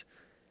was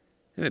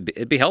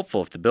it'd be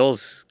helpful if the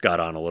Bills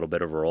got on a little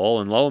bit of a roll.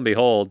 And lo and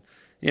behold,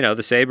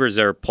 the Sabres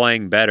are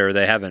playing better.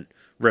 They haven't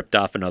ripped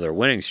off another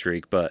winning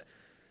streak, but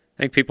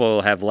I think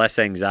people have less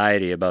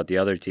anxiety about the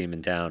other team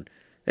in town.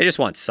 They just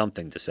want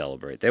something to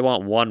celebrate. They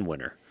want one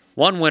winner.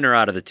 One winner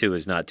out of the two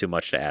is not too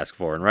much to ask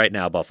for, and right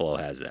now Buffalo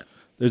has that.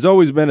 There's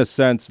always been a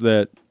sense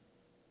that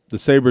the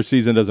Sabres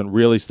season doesn't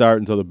really start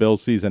until the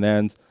Bills season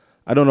ends.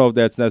 I don't know if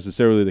that's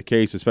necessarily the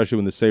case, especially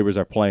when the Sabres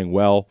are playing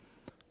well.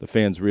 The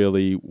fans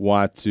really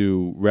want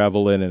to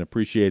revel in and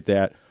appreciate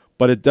that.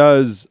 But it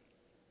does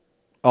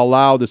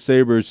allow the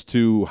Sabres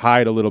to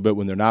hide a little bit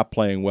when they're not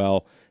playing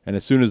well, and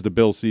as soon as the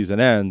Bills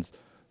season ends,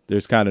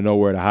 there's kind of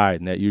nowhere to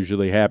hide, and that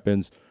usually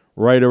happens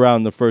right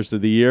around the first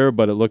of the year,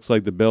 but it looks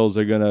like the Bills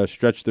are going to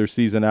stretch their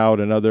season out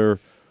another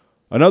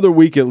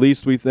week at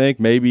least, we think,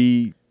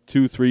 maybe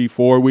 2, 3,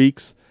 4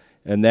 weeks,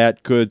 and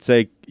that could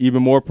take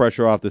even more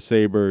pressure off the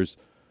Sabres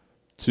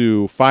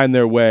to find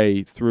their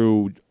way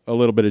through a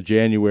little bit of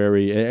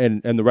January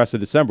and the rest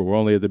of December. We're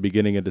only at the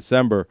beginning of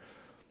December.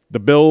 The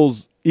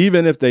Bills,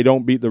 even if they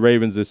don't beat the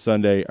Ravens this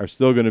Sunday, are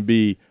still going to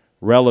be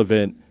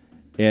relevant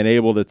and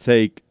able to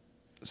take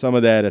some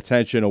of that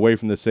attention away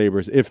from the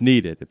Sabres if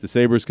needed. If the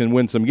Sabres can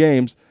win some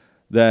games,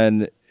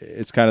 then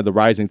it's kind of the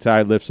rising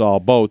tide lifts all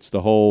boats.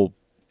 The whole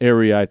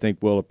area, I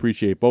think, will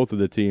appreciate both of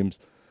the teams.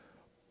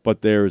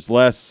 But there's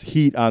less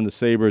heat on the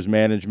Sabres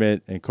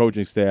management and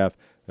coaching staff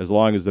as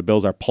long as the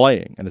Bills are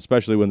playing, and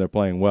especially when they're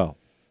playing well.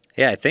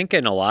 Yeah, I think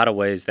in a lot of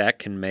ways that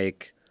can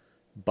make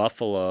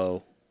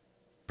Buffalo,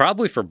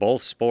 probably for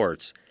both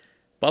sports,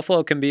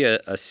 Buffalo can be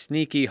a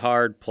sneaky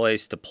hard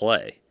place to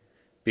play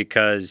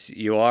because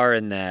you are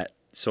in that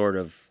sort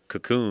of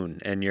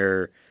cocoon and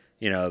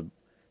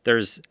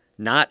there's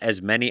not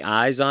as many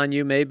eyes on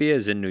you maybe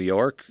as in New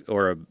York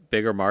or a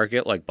bigger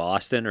market like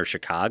Boston or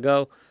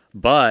Chicago,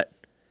 but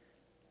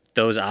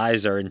those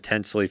eyes are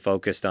intensely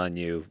focused on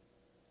you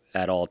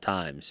at all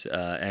times.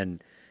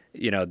 And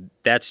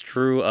that's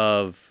true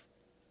of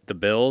the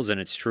Bills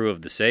and it's true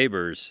of the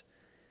Sabres.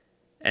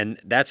 And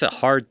that's a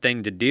hard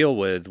thing to deal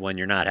with when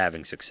you're not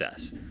having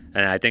success.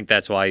 And I think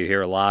that's why you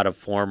hear a lot of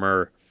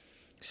former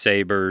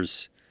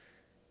Sabres,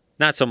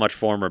 not so much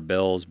former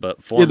Bills,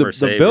 but former Sabres.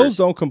 The Bills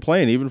don't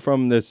complain, even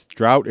from this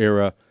drought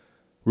era.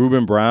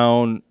 Reuben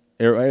Brown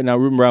era. Now,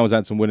 Reuben Brown was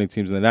on some winning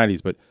teams in the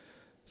 90s, but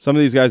some of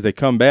these guys, they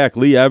come back.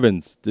 Lee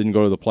Evans didn't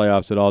go to the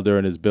playoffs at all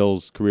during his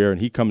Bills career, and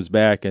he comes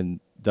back and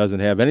doesn't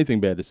have anything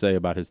bad to say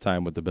about his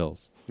time with the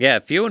Bills. Yeah,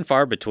 few and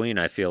far between,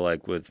 I feel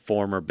like, with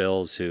former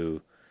Bills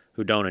who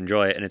don't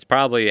enjoy it. And it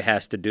probably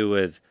has to do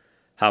with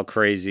how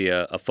crazy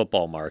a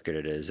football market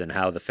it is and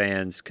how the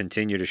fans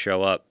continue to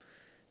show up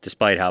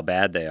despite how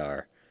bad they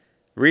are.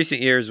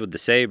 Recent years with the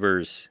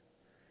Sabres,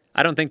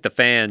 I don't think the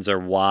fans are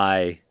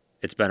why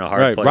it's been a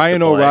hard place Ryan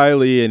to play.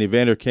 O'Reilly and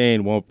Evander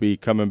Kane won't be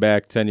coming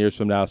back 10 years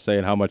from now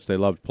saying how much they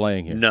loved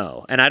playing here.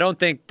 No, and I don't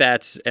think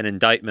that's an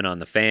indictment on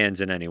the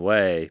fans in any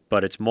way,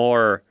 but it's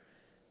more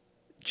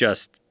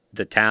just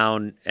the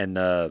town and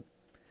the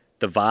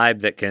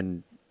vibe that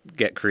can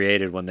get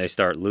created when they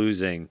start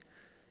losing,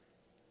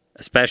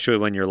 especially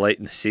when you're late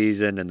in the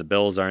season and the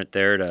Bills aren't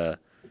there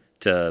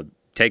to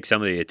take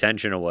some of the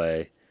attention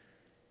away.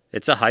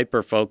 It's a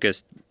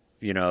hyper-focused,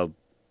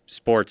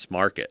 sports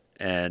market.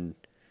 And,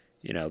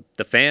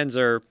 the fans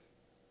are,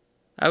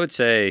 I would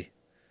say,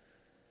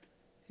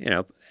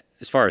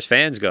 as far as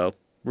fans go,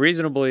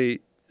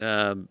 reasonably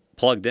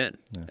plugged in.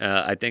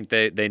 Yeah. I think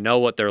they know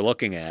what they're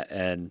looking at,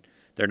 and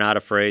they're not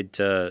afraid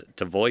to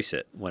voice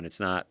it when it's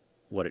not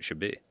what it should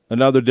be.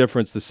 Another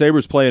difference, the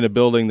Sabres play in a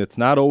building that's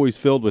not always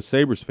filled with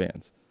Sabres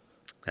fans.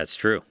 That's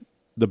true.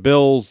 The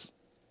Bills,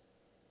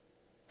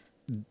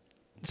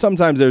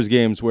 sometimes there's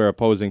games where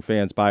opposing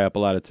fans buy up a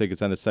lot of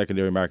tickets on the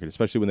secondary market,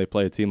 especially when they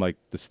play a team like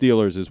the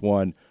Steelers is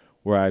one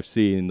where I've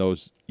seen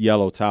those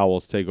yellow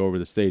towels take over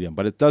the stadium.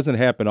 But it doesn't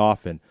happen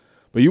often.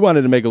 But you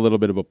wanted to make a little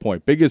bit of a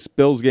point. Biggest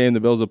Bills game the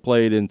Bills have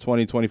played in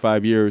 20,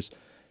 25 years,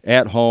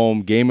 at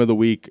home, game of the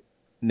week,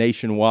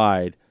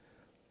 nationwide.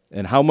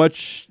 And how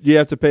much do you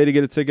have to pay to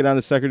get a ticket on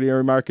the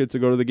secondary market to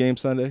go to the game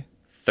Sunday?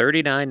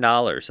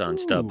 $39 on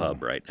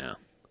StubHub right now.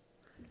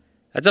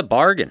 That's a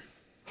bargain.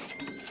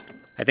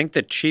 I think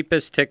the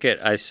cheapest ticket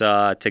I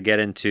saw to get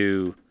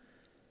into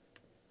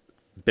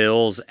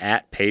Bills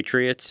at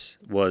Patriots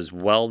was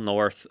well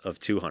north of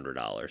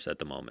 $200 at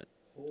the moment,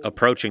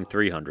 approaching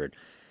 $300.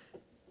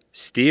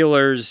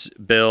 Steelers,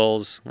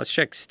 Bills. Let's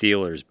check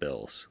Steelers,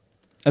 Bills.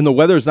 And the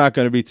weather's not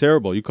going to be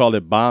terrible. You called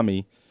it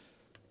balmy.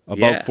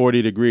 About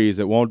 40 degrees.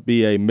 It won't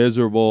be a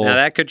miserable now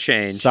that could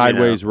change,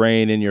 sideways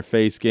rain in your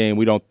face game,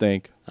 we don't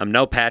think. I'm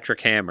no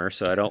Patrick Hammer,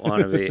 so I don't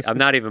want to be. I'm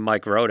not even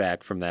Mike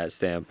Rodak from that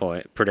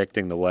standpoint,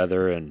 predicting the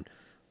weather and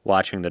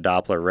watching the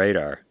Doppler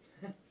radar.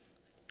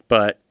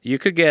 But you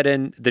could get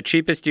in, the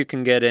cheapest you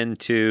can get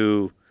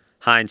into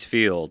Heinz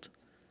Field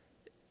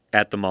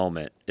at the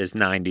moment is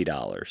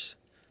 $90.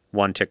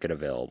 One ticket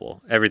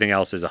available. Everything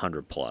else is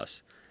 $100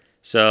 plus.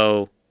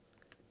 So,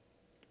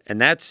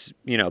 and that's,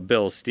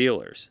 Bills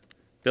Steelers.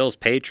 Bills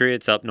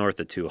Patriots up north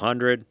of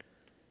 $200.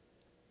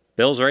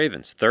 Bills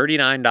Ravens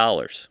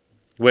 $39,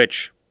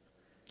 which.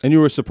 And you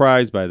were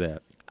surprised by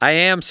that? I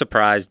am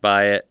surprised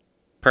by it.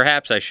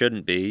 Perhaps I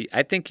shouldn't be.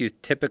 I think you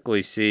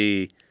typically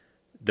see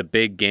the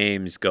big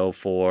games go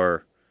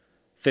for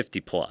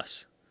 50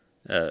 plus,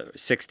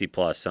 60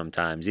 plus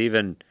sometimes.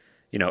 Even,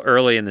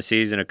 early in the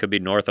season, it could be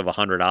north of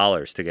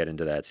 $100 to get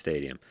into that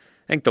stadium.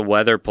 I think the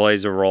weather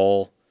plays a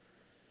role.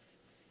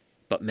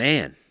 But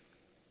man,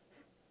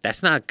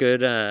 that's not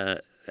good.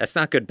 That's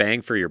not good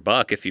bang for your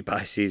buck if you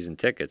buy season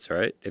tickets,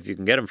 right? If you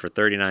can get them for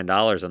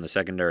 $39 on the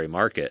secondary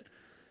market,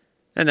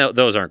 and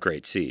those aren't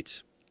great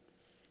seats,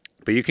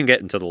 but you can get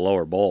into the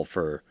lower bowl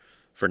for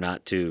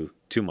not too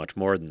much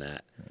more than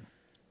that.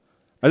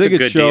 I think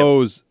it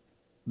shows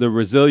the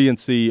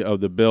resiliency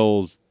of the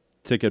Bills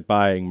ticket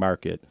buying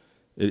market.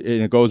 And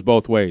it goes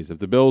both ways. If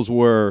the Bills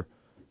were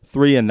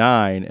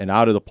 3-9 and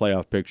out of the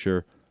playoff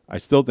picture, I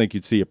still think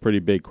you'd see a pretty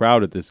big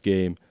crowd at this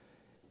game.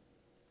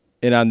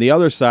 And on the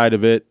other side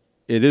of it,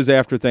 it is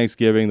after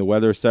Thanksgiving. The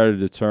weather started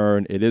to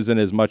turn. It isn't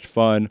as much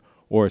fun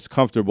or as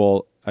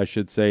comfortable, I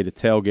should say, to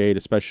tailgate,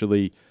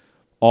 especially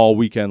all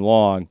weekend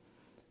long.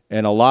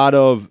 And a lot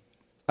of,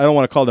 I don't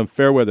want to call them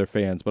fair weather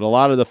fans, but a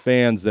lot of the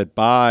fans that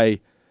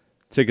buy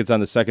tickets on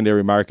the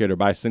secondary market or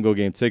buy single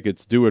game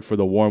tickets do it for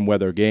the warm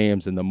weather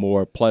games and the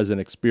more pleasant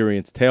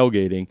experience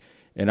tailgating,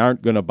 and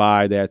aren't going to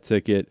buy that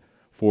ticket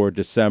for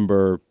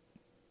December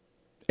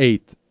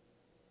 8th,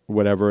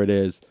 whatever it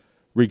is,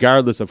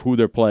 regardless of who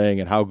they're playing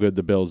and how good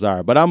the Bills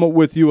are. But I'm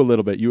with you a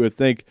little bit. You would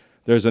think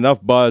there's enough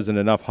buzz and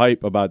enough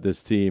hype about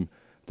this team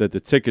that the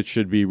tickets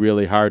should be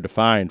really hard to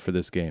find for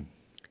this game.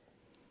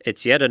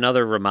 it's yet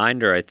another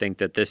reminder, I think,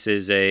 that this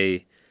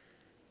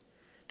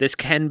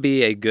can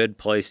be a good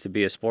place to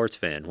be a sports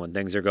fan when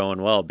things are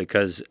going well,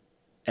 because,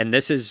 and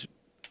this is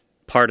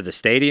part of the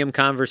stadium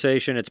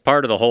conversation, it's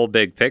part of the whole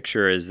big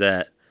picture, is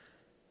that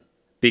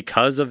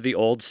because of the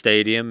old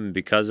stadium,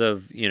 because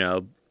of,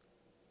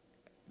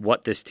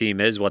 what this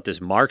team is, what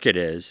this market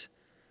is,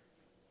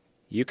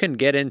 you can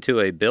get into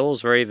a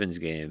Bills-Ravens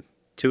game,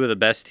 two of the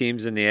best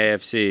teams in the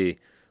AFC,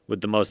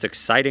 with the most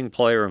exciting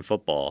player in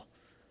football,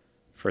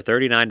 for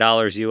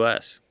 $39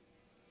 US.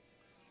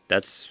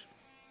 That's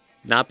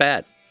not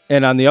bad.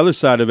 And on the other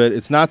side of it,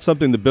 it's not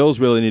something the Bills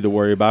really need to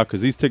worry about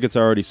because these tickets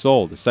are already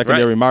sold. The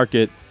secondary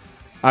market,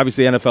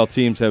 obviously NFL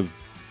teams have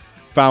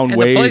found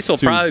ways to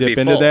dip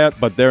into that,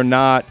 but they're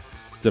not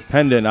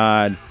dependent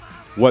on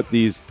what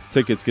these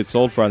tickets get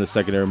sold for on the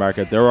secondary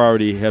market. They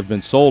already have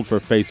been sold for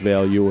face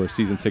value or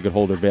season ticket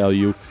holder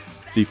value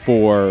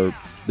before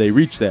they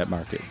reach that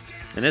market.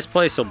 And this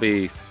place will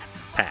be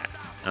packed,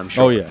 I'm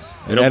sure. Oh, yeah.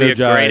 And it'll be a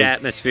great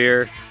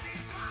atmosphere.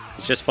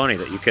 It's just funny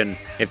that you can,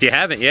 if you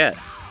haven't yet,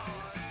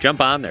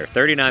 jump on there.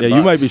 $39. Yeah,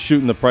 you might be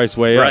shooting the price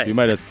way up. You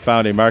might have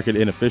found a market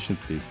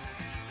inefficiency.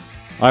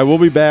 All right, we'll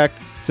be back.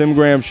 Tim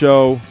Graham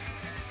Show,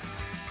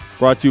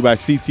 brought to you by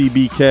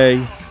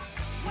CTBK.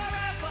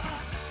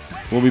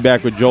 We'll be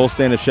back with Joel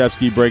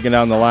Stanishevsky breaking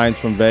down the lines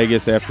from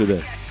Vegas after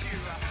this.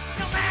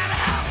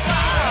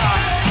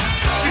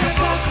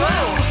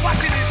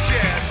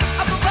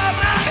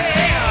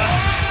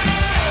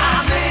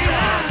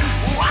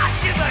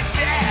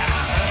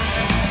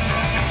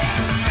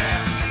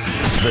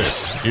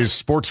 This is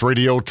Sports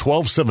Radio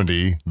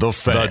 1270, The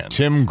Fan. The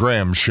Tim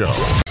Graham Show.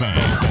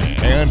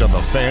 And on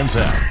the Fans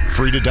app.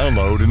 Free to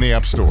download in the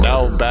App Store.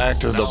 Now back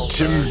to the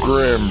Tim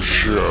Graham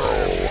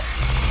Show.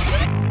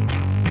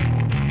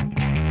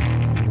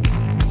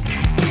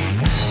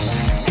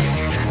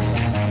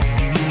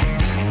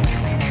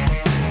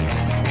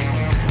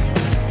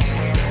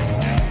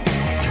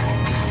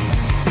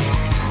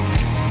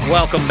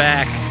 Welcome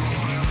back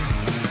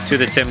to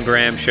the Tim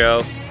Graham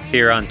Show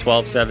here on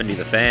 1270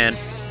 The Fan.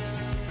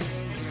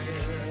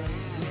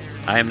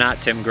 I am not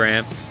Tim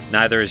Graham.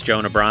 Neither is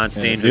Jonah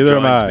Bronstein, who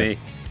joins me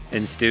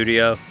in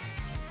studio.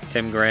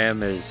 Tim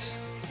Graham is...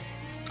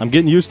 I'm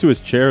getting used to his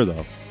chair,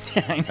 though.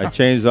 I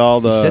changed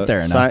all the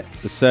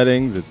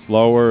settings. It's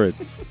lower.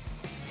 It's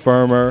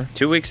firmer.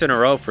 2 weeks in a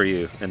row for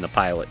you in the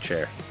pilot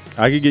chair.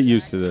 I could get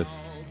used to this.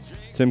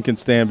 Tim can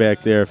stand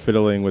back there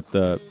fiddling with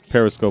the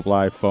Periscope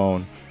Live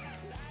phone.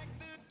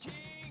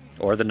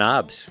 Or the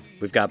knobs.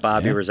 We've got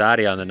Bobby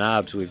Rosati on the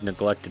knobs. We've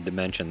neglected to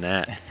mention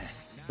that,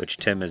 which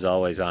Tim is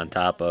always on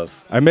top of.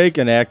 I make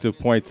an active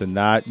point to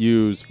not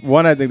use.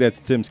 One, I think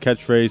that's Tim's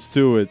catchphrase.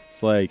 Two,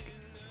 it's like,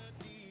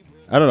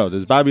 I don't know.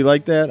 Does Bobby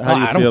like that? How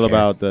do you feel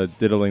about the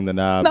diddling the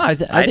knob? No, I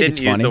didn't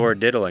use the word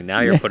diddling.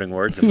 Now you're putting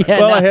words in my mouth.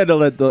 Well, I had to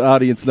let the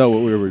audience know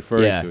what we were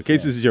referring to. In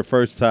case this is your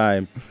first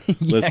time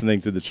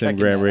listening to the Tim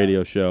Graham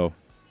Radio Show.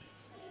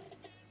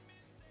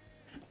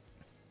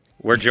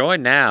 We're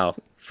joined now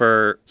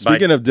for...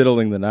 Speaking of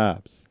diddling the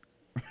knobs.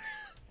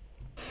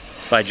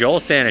 By Joel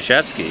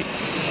Stanishevsky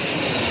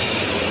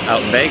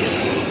out in Vegas.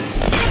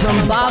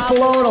 From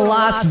Buffalo to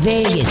Las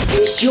Vegas,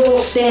 it's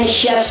Joel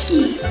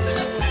Stanishevsky.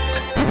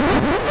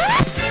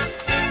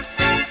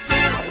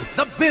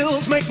 The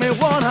Bills make me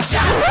wanna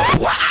shout.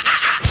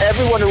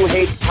 Everyone who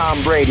hates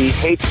Tom Brady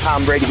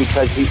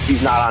because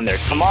he's not on there.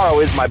 Tomorrow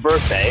is my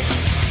birthday.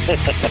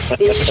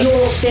 It's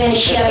Joel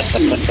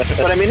Stanishevsky.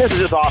 But I mean, this is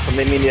just awesome.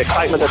 I mean, the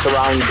excitement that's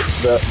around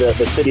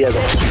the city as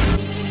a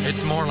whole.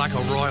 It's more like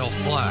a royal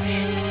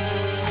flush.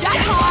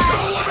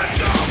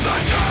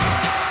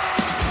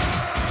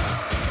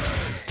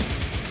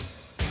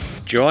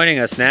 Joining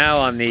us now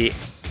on the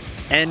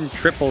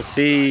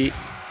NCCC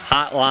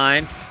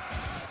hotline,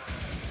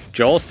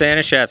 Joel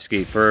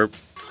Stanishevsky for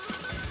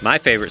my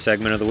favorite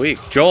segment of the week.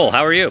 Joel,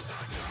 how are you?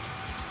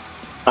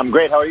 I'm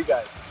great. How are you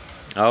guys?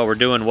 Oh, we're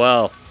doing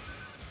well.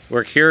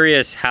 We're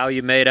curious how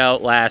you made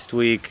out last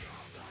week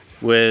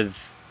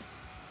with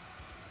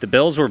the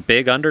Bills were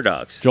big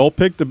underdogs. Joel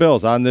picked the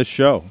Bills on this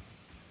show.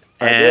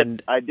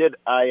 And I did.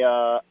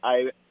 I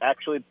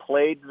actually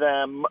played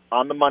them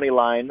on the money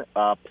line,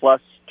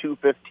 plus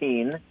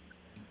 215.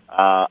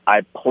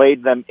 I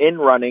played them in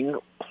running,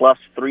 plus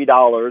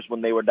 $3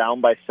 when they were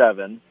down by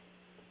 7.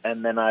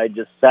 And then I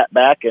just sat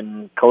back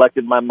and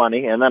collected my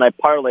money. And then I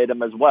parlayed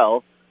them as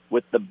well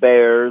with the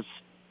Bears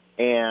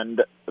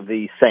and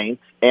the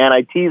Saints. And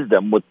I teased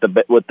them with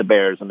the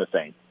Bears and the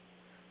Saints.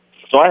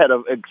 So I had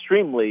an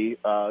extremely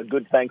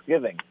good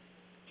Thanksgiving.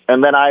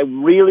 And then I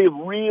really,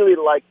 really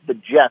liked the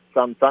Jets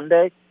on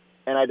Sunday,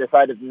 and I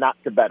decided not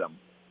to bet them.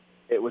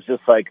 It was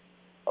just like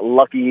a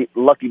lucky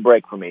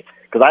break for me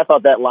because I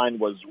thought that line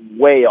was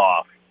way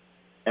off,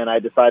 and I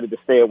decided to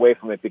stay away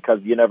from it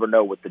because you never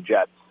know with the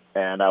Jets,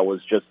 and I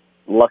was just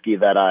lucky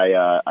that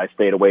I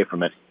stayed away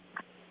from it.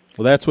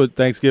 Well, that's what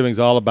Thanksgiving's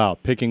all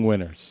about, picking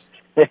winners.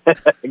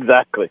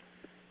 Exactly.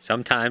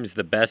 Sometimes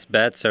the best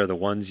bets are the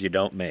ones you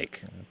don't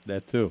make.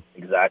 That too.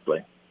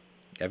 Exactly.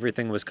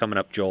 Everything was coming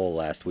up Joel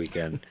last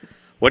weekend.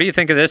 What do you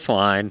think of this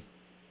line?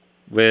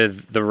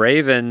 with the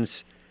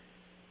Ravens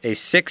a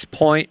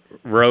 6-point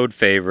road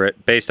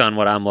favorite based on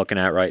what I'm looking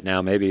at right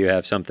now. Maybe you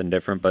have something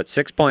different, but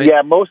 6 point.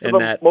 Yeah, most of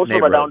them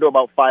are down to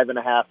about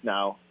 5.5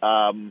 now.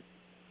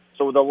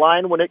 So the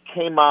line, when it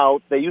came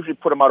out, they usually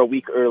put them out a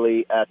week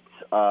early at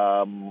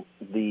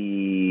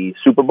the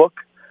Superbook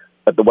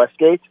at the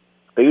Westgate.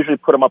 They usually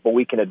put them up a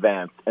week in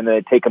advance, and then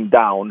they take them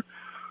down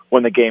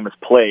when the game is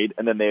played,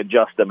 and then they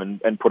adjust them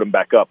and put them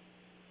back up.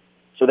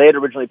 So they had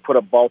originally put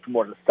up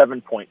Baltimore as a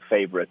 7-point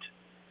favorite.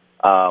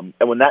 And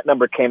when that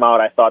number came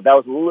out, I thought that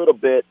was a little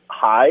bit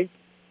high.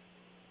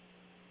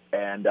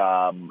 And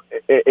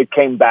it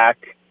came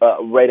back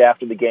right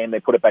after the game. They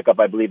put it back up,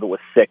 I believe it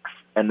was 6.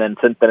 And then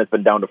since then it's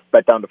been down to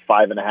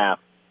 5.5.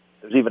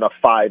 There's even a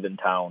 5 in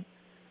town.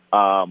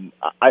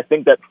 I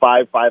think that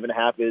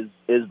 5.5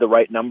 is the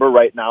right number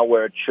right now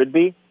where it should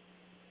be.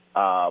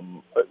 I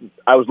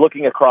was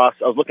looking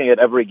at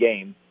every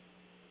game.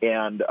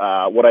 And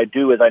what I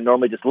do is I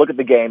normally just look at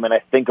the game and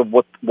I think of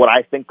what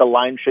I think the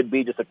line should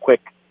be, just a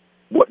quick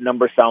what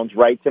number sounds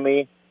right to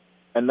me.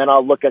 And then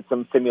I'll look at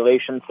some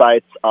simulation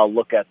sites. I'll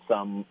look at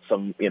some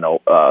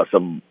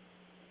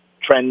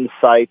trend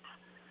sites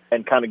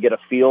and kind of get a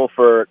feel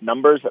for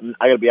numbers. And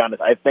I got to be honest,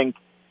 I think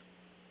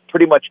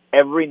pretty much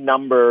every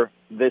number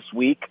this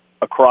week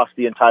across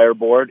the entire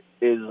board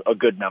is a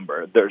good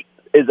number. There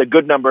is a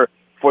good number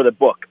for the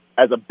book.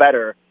 As a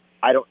bettor,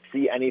 I don't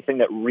see anything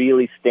that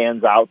really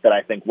stands out that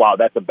I think, wow,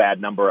 that's a bad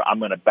number. I'm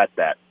going to bet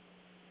that.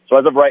 So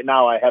as of right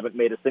now, I haven't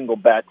made a single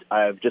bet.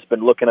 I've just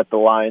been looking at the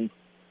lines.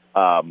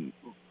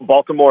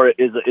 Baltimore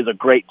is a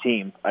great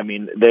team. I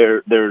mean,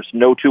 there's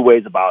no two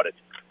ways about it.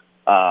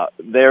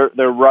 Their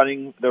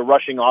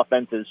rushing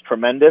offense is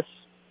tremendous,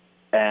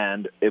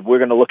 and if we're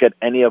going to look at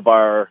any of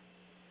our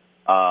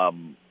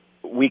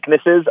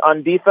weaknesses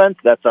on defense,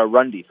 that's our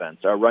run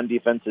defense. Our run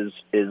defense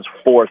is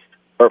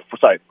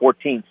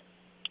 14th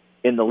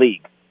in the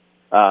league,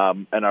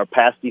 and our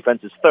pass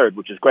defense is 3rd,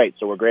 which is great.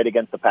 So we're great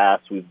against the pass.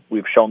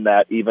 We've shown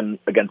that even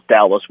against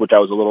Dallas, which I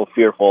was a little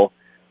fearful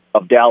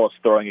of Dallas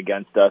throwing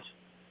against us.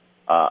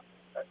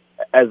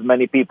 As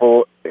many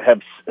people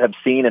have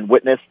seen and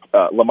witnessed,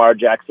 Lamar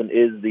Jackson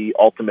is the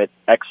ultimate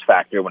X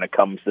factor when it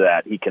comes to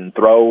that. He can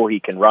throw, he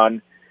can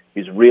run.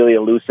 He's really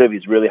elusive.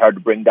 He's really hard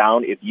to bring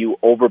down. If you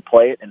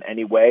overplay it in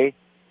any way,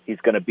 he's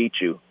going to beat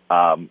you.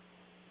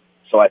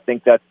 So I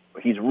think that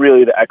he's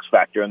really the X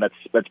factor, and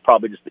that's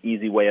probably just the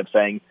easy way of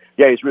saying,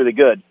 yeah, he's really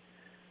good.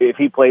 If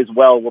he plays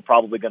well, we're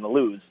probably going to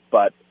lose,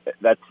 but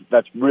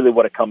that's really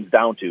what it comes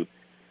down to.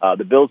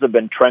 The Bills have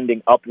been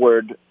trending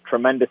upward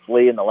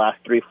tremendously in the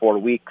last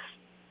 3-4 weeks.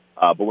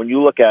 But when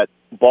you look at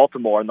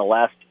Baltimore in the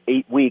last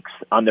 8 weeks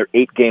on their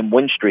 8-game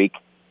win streak,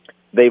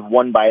 they've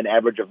won by an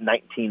average of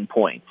 19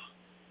 points.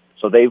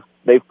 So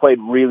they've played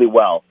really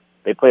well.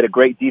 They played a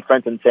great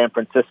defense in San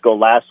Francisco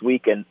last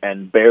week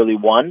and barely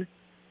won.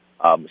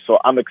 So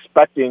I'm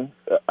expecting,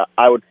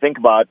 I would think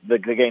about the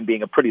game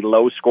being a pretty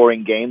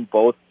low-scoring game,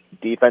 both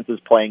defenses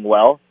playing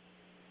well.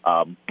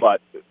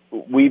 But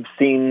we've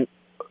seen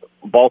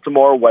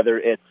Baltimore, whether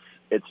it's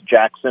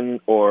Jackson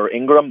or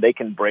Ingram, they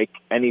can break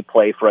any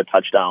play for a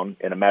touchdown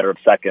in a matter of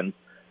seconds.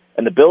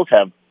 And the Bills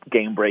have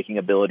game-breaking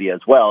ability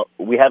as well.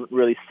 We haven't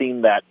really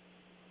seen that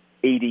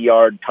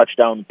 80-yard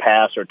touchdown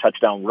pass or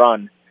touchdown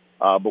run,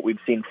 but we've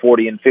seen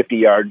 40- and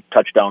 50-yard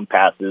touchdown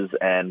passes,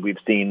 and we've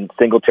seen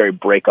Singletary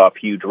break off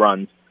huge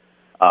runs.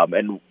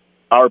 And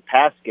our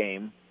pass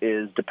game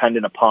is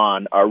dependent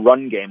upon our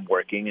run game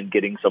working and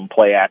getting some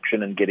play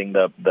action and getting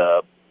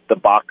the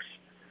box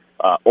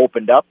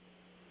opened up.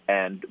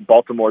 And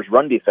Baltimore's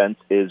run defense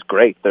is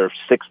great. They're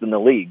 6th in the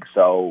league.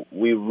 So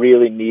we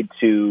really need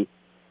to,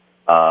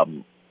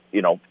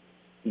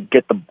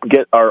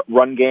 get our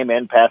run game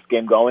and pass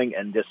game going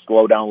and just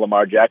slow down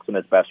Lamar Jackson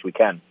as best we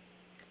can.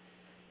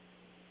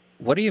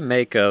 What do you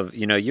make of,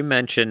 you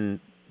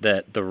mentioned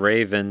that the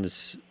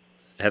Ravens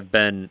have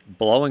been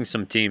blowing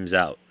some teams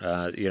out.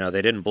 They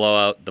didn't blow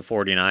out the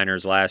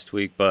 49ers last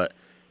week, but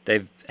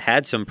they've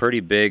had some pretty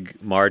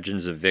big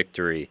margins of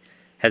victory.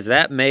 Has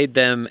that made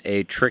them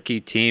a tricky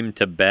team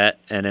to bet?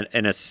 And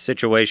in a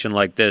situation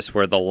like this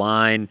where the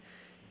line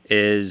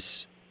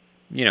is,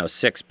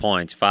 6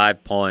 points,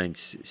 5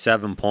 points,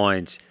 7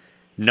 points,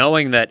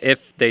 knowing that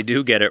if they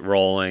do get it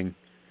rolling,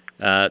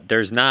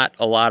 there's not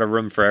a lot of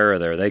room for error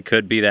there. They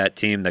could be that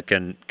team that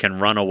can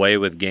run away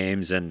with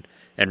games and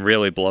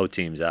really blow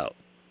teams out.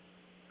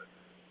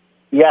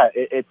 Yeah,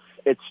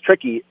 it's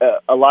tricky.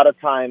 A lot of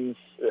times,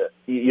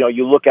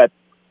 you look at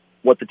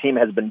what the team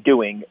has been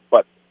doing,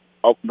 but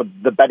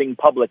the betting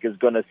public is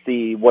going to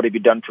see what have you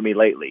done for me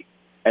lately.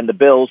 And the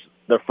Bills,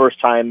 their first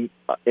time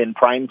in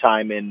prime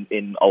time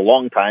in a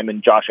long time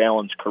in Josh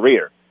Allen's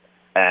career.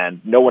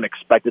 And no one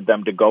expected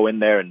them to go in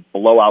there and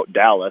blow out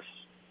Dallas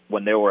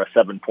when they were a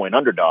 7-point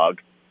underdog.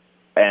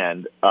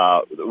 And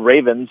the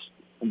Ravens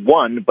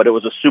won, but it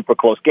was a super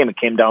close game. It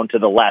came down to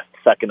the last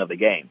second of the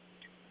game.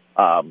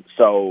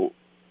 So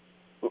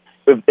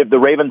if the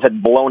Ravens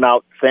had blown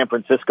out San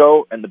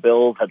Francisco and the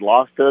Bills had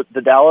lost to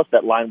Dallas,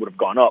 that line would have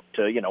gone up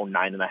to,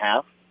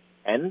 9.5.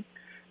 And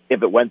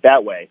if it went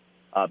that way,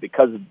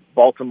 because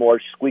Baltimore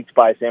squeaked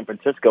by San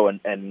Francisco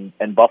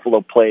and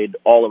Buffalo played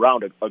all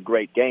around a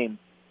great game,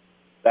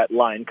 that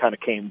line kind of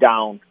came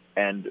down,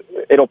 and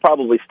it'll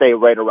probably stay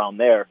right around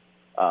there.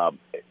 And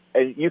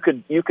you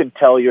could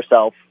tell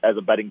yourself as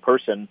a betting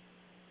person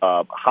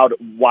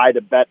why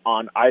to bet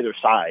on either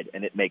side,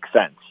 and it makes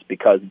sense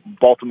because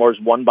Baltimore's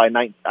won by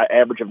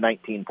average of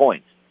 19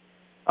 points.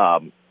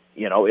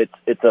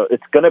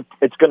 It's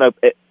gonna.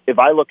 If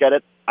I look at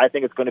it, I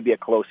think it's going to be a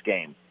close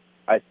game.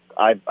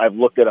 I've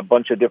looked at a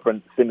bunch of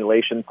different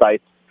simulation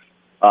sites,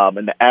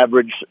 and the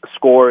average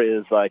score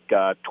is like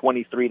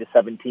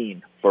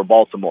 23-17 for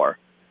Baltimore.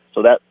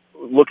 So that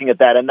looking at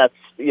that, and that's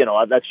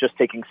just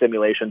taking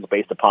simulations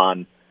based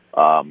upon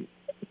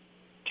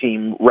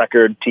team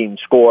record, team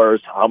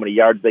scores, how many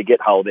yards they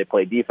get, how they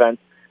play defense.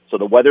 So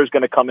the weather's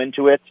going to come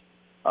into it.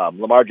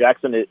 Lamar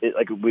Jackson,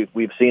 like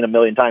we've seen a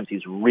million times,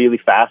 he's really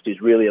fast,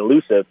 he's really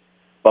elusive.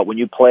 But when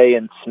you play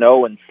in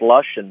snow and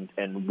slush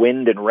and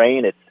wind and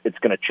rain, it's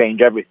going to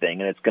change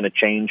everything, and it's going to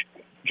change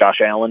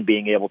Josh Allen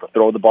being able to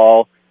throw the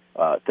ball,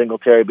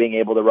 Singletary being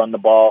able to run the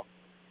ball.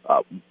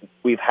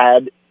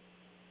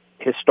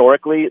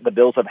 Historically, the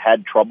Bills have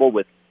had trouble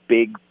with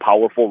big,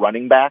 powerful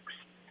running backs,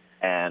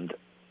 and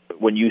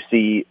when you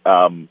see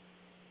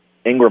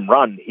Ingram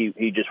run,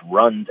 he just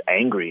runs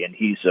angry, and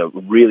he's a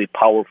really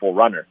powerful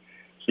runner.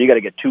 So you got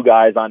to get two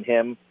guys on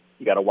him.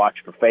 You got to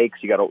watch for fakes.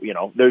 You got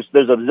to, there's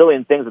a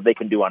zillion things that they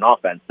can do on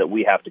offense that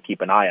we have to keep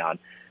an eye on.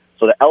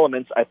 So the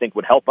elements, I think,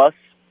 would help us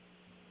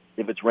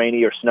if it's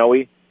rainy or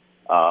snowy.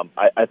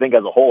 I think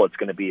as a whole, it's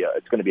going to be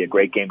a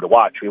great game to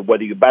watch. I mean,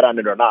 whether you bet on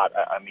it or not,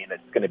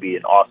 it's going to be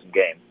an awesome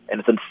game. And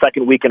it's the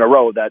second week in a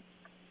row that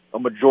a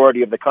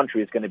majority of the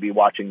country is going to be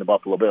watching the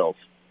Buffalo Bills.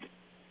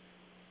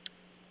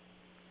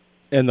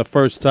 And the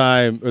first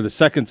time, or the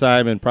second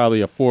time in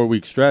probably a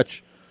 4-week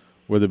stretch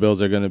where the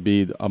Bills are going to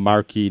be a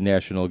marquee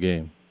national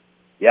game.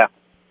 Yeah.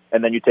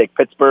 And then you take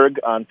Pittsburgh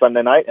on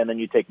Sunday night, and then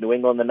you take New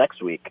England the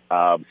next week.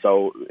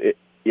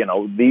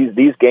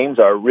 These games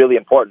are really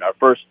important.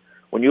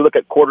 When you look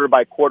at quarter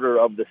by quarter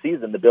of the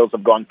season, the Bills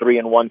have gone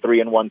 3-1,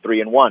 3-1,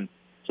 3-1.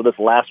 So this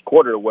last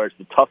quarter, where it's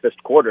the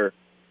toughest quarter,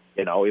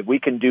 if we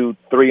can do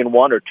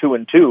 3-1 or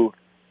 2-2,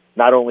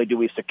 not only do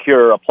we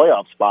secure a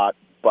playoff spot,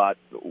 but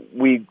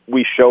we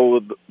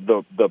show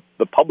the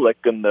public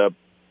and the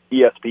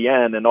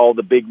ESPN and all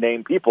the big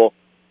name people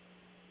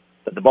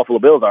that the Buffalo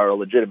Bills are a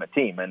legitimate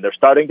team, and they're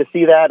starting to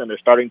see that, and they're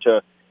starting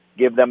to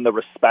give them the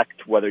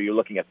respect, whether you're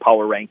looking at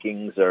power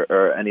rankings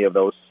or any of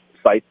those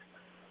sites.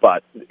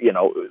 But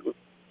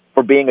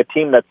for being a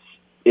team that's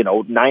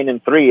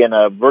 9-3 and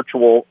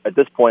at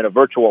this point a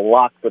virtual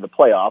lock for the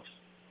playoffs,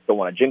 don't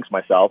want to jinx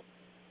myself,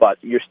 but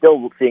you're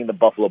still seeing the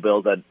Buffalo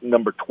Bills at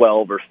number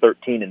 12 or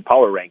 13 in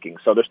power rankings,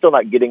 so they're still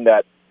not getting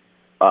that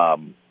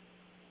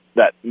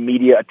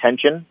media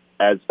attention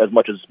as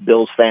much as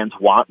Bills fans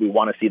want. We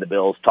want to see the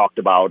Bills talked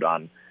about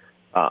on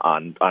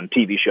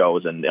TV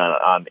shows and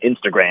on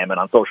Instagram and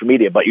on social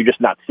media, but you're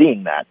just not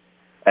seeing that.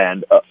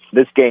 And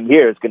this game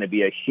here is going to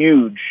be a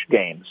huge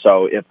game.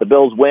 So if the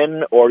Bills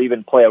win or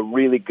even play a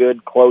really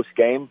good close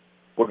game,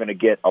 we're going to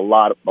get a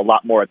lot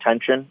more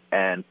attention,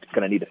 and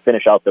going to need to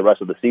finish out the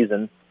rest of the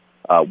season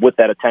with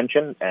that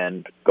attention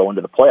and go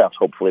into the playoffs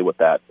hopefully with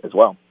that as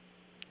well.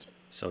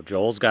 So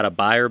Joel's got a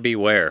buyer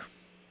beware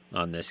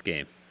on this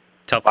game.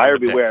 Tough buyer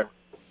one to beware.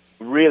 Pick.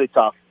 Really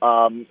tough.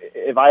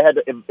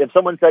 If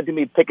someone said to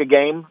me, pick a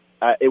game,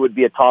 it would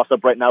be a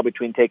toss-up right now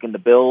between taking the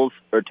Bills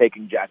or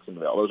taking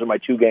Jacksonville. Those are my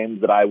two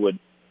games that I would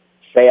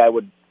say I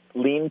would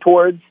lean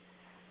towards.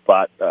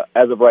 But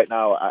as of right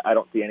now, I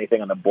don't see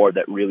anything on the board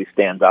that really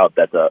stands out.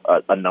 That's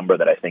a number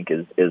that I think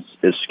is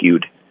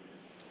skewed.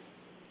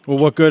 Well,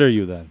 what good are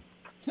you then?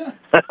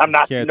 I'm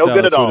not Can't no tell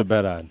good us at all. Who to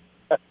bet on.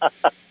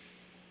 All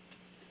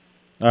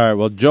right.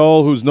 Well,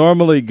 Joel, who's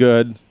normally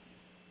good,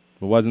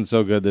 but wasn't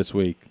so good this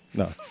week.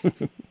 No.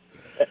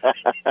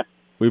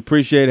 We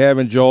appreciate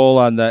having Joel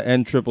on the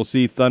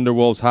NCCC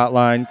Thunderwolves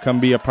hotline. Come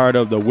be a part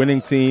of the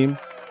winning team,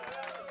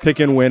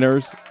 picking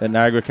winners at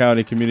Niagara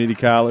County Community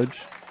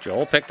College.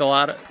 Joel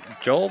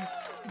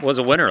was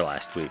a winner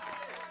last week.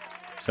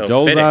 So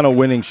Joel's fitting. on a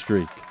winning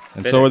streak,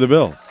 and Fitting. so are the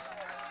Bills.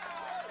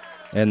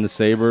 And the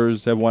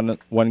Sabres have won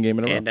one game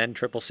in a row. And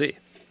NCCC.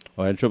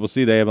 Well,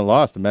 NCCC, they haven't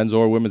lost. The men's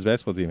or women's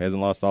basketball team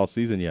hasn't lost all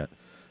season yet.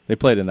 They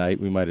play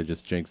tonight. We might have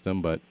just jinxed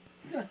them, but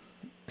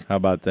how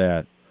about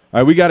that? All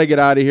right, we got to get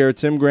out of here.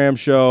 Tim Graham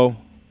Show.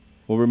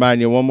 We'll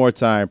remind you one more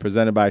time.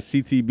 Presented by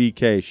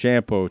CTBK,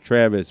 Shampoo,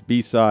 Travis,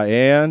 Besaw,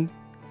 and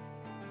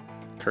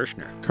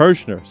Kirshner,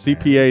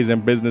 CPAs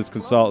and business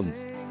consultants.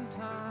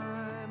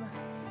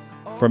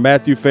 For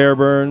Matthew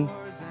Fairburn,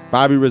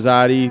 Bobby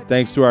Rosati,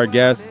 thanks to our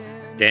guests.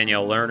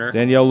 Danielle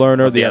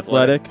Lerner, of The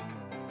Athletic.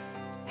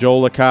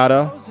 Joel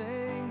Licata,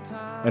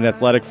 an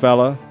athletic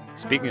fella.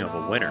 Speaking of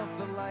a winner.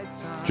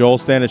 Joel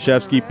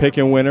Stanishevsky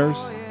picking winners.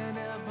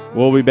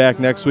 We'll be back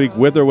next week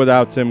with or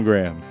without Tim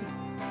Graham.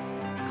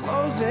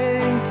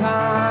 Closing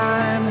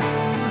time.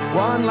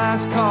 One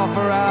last call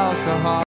for alcohol.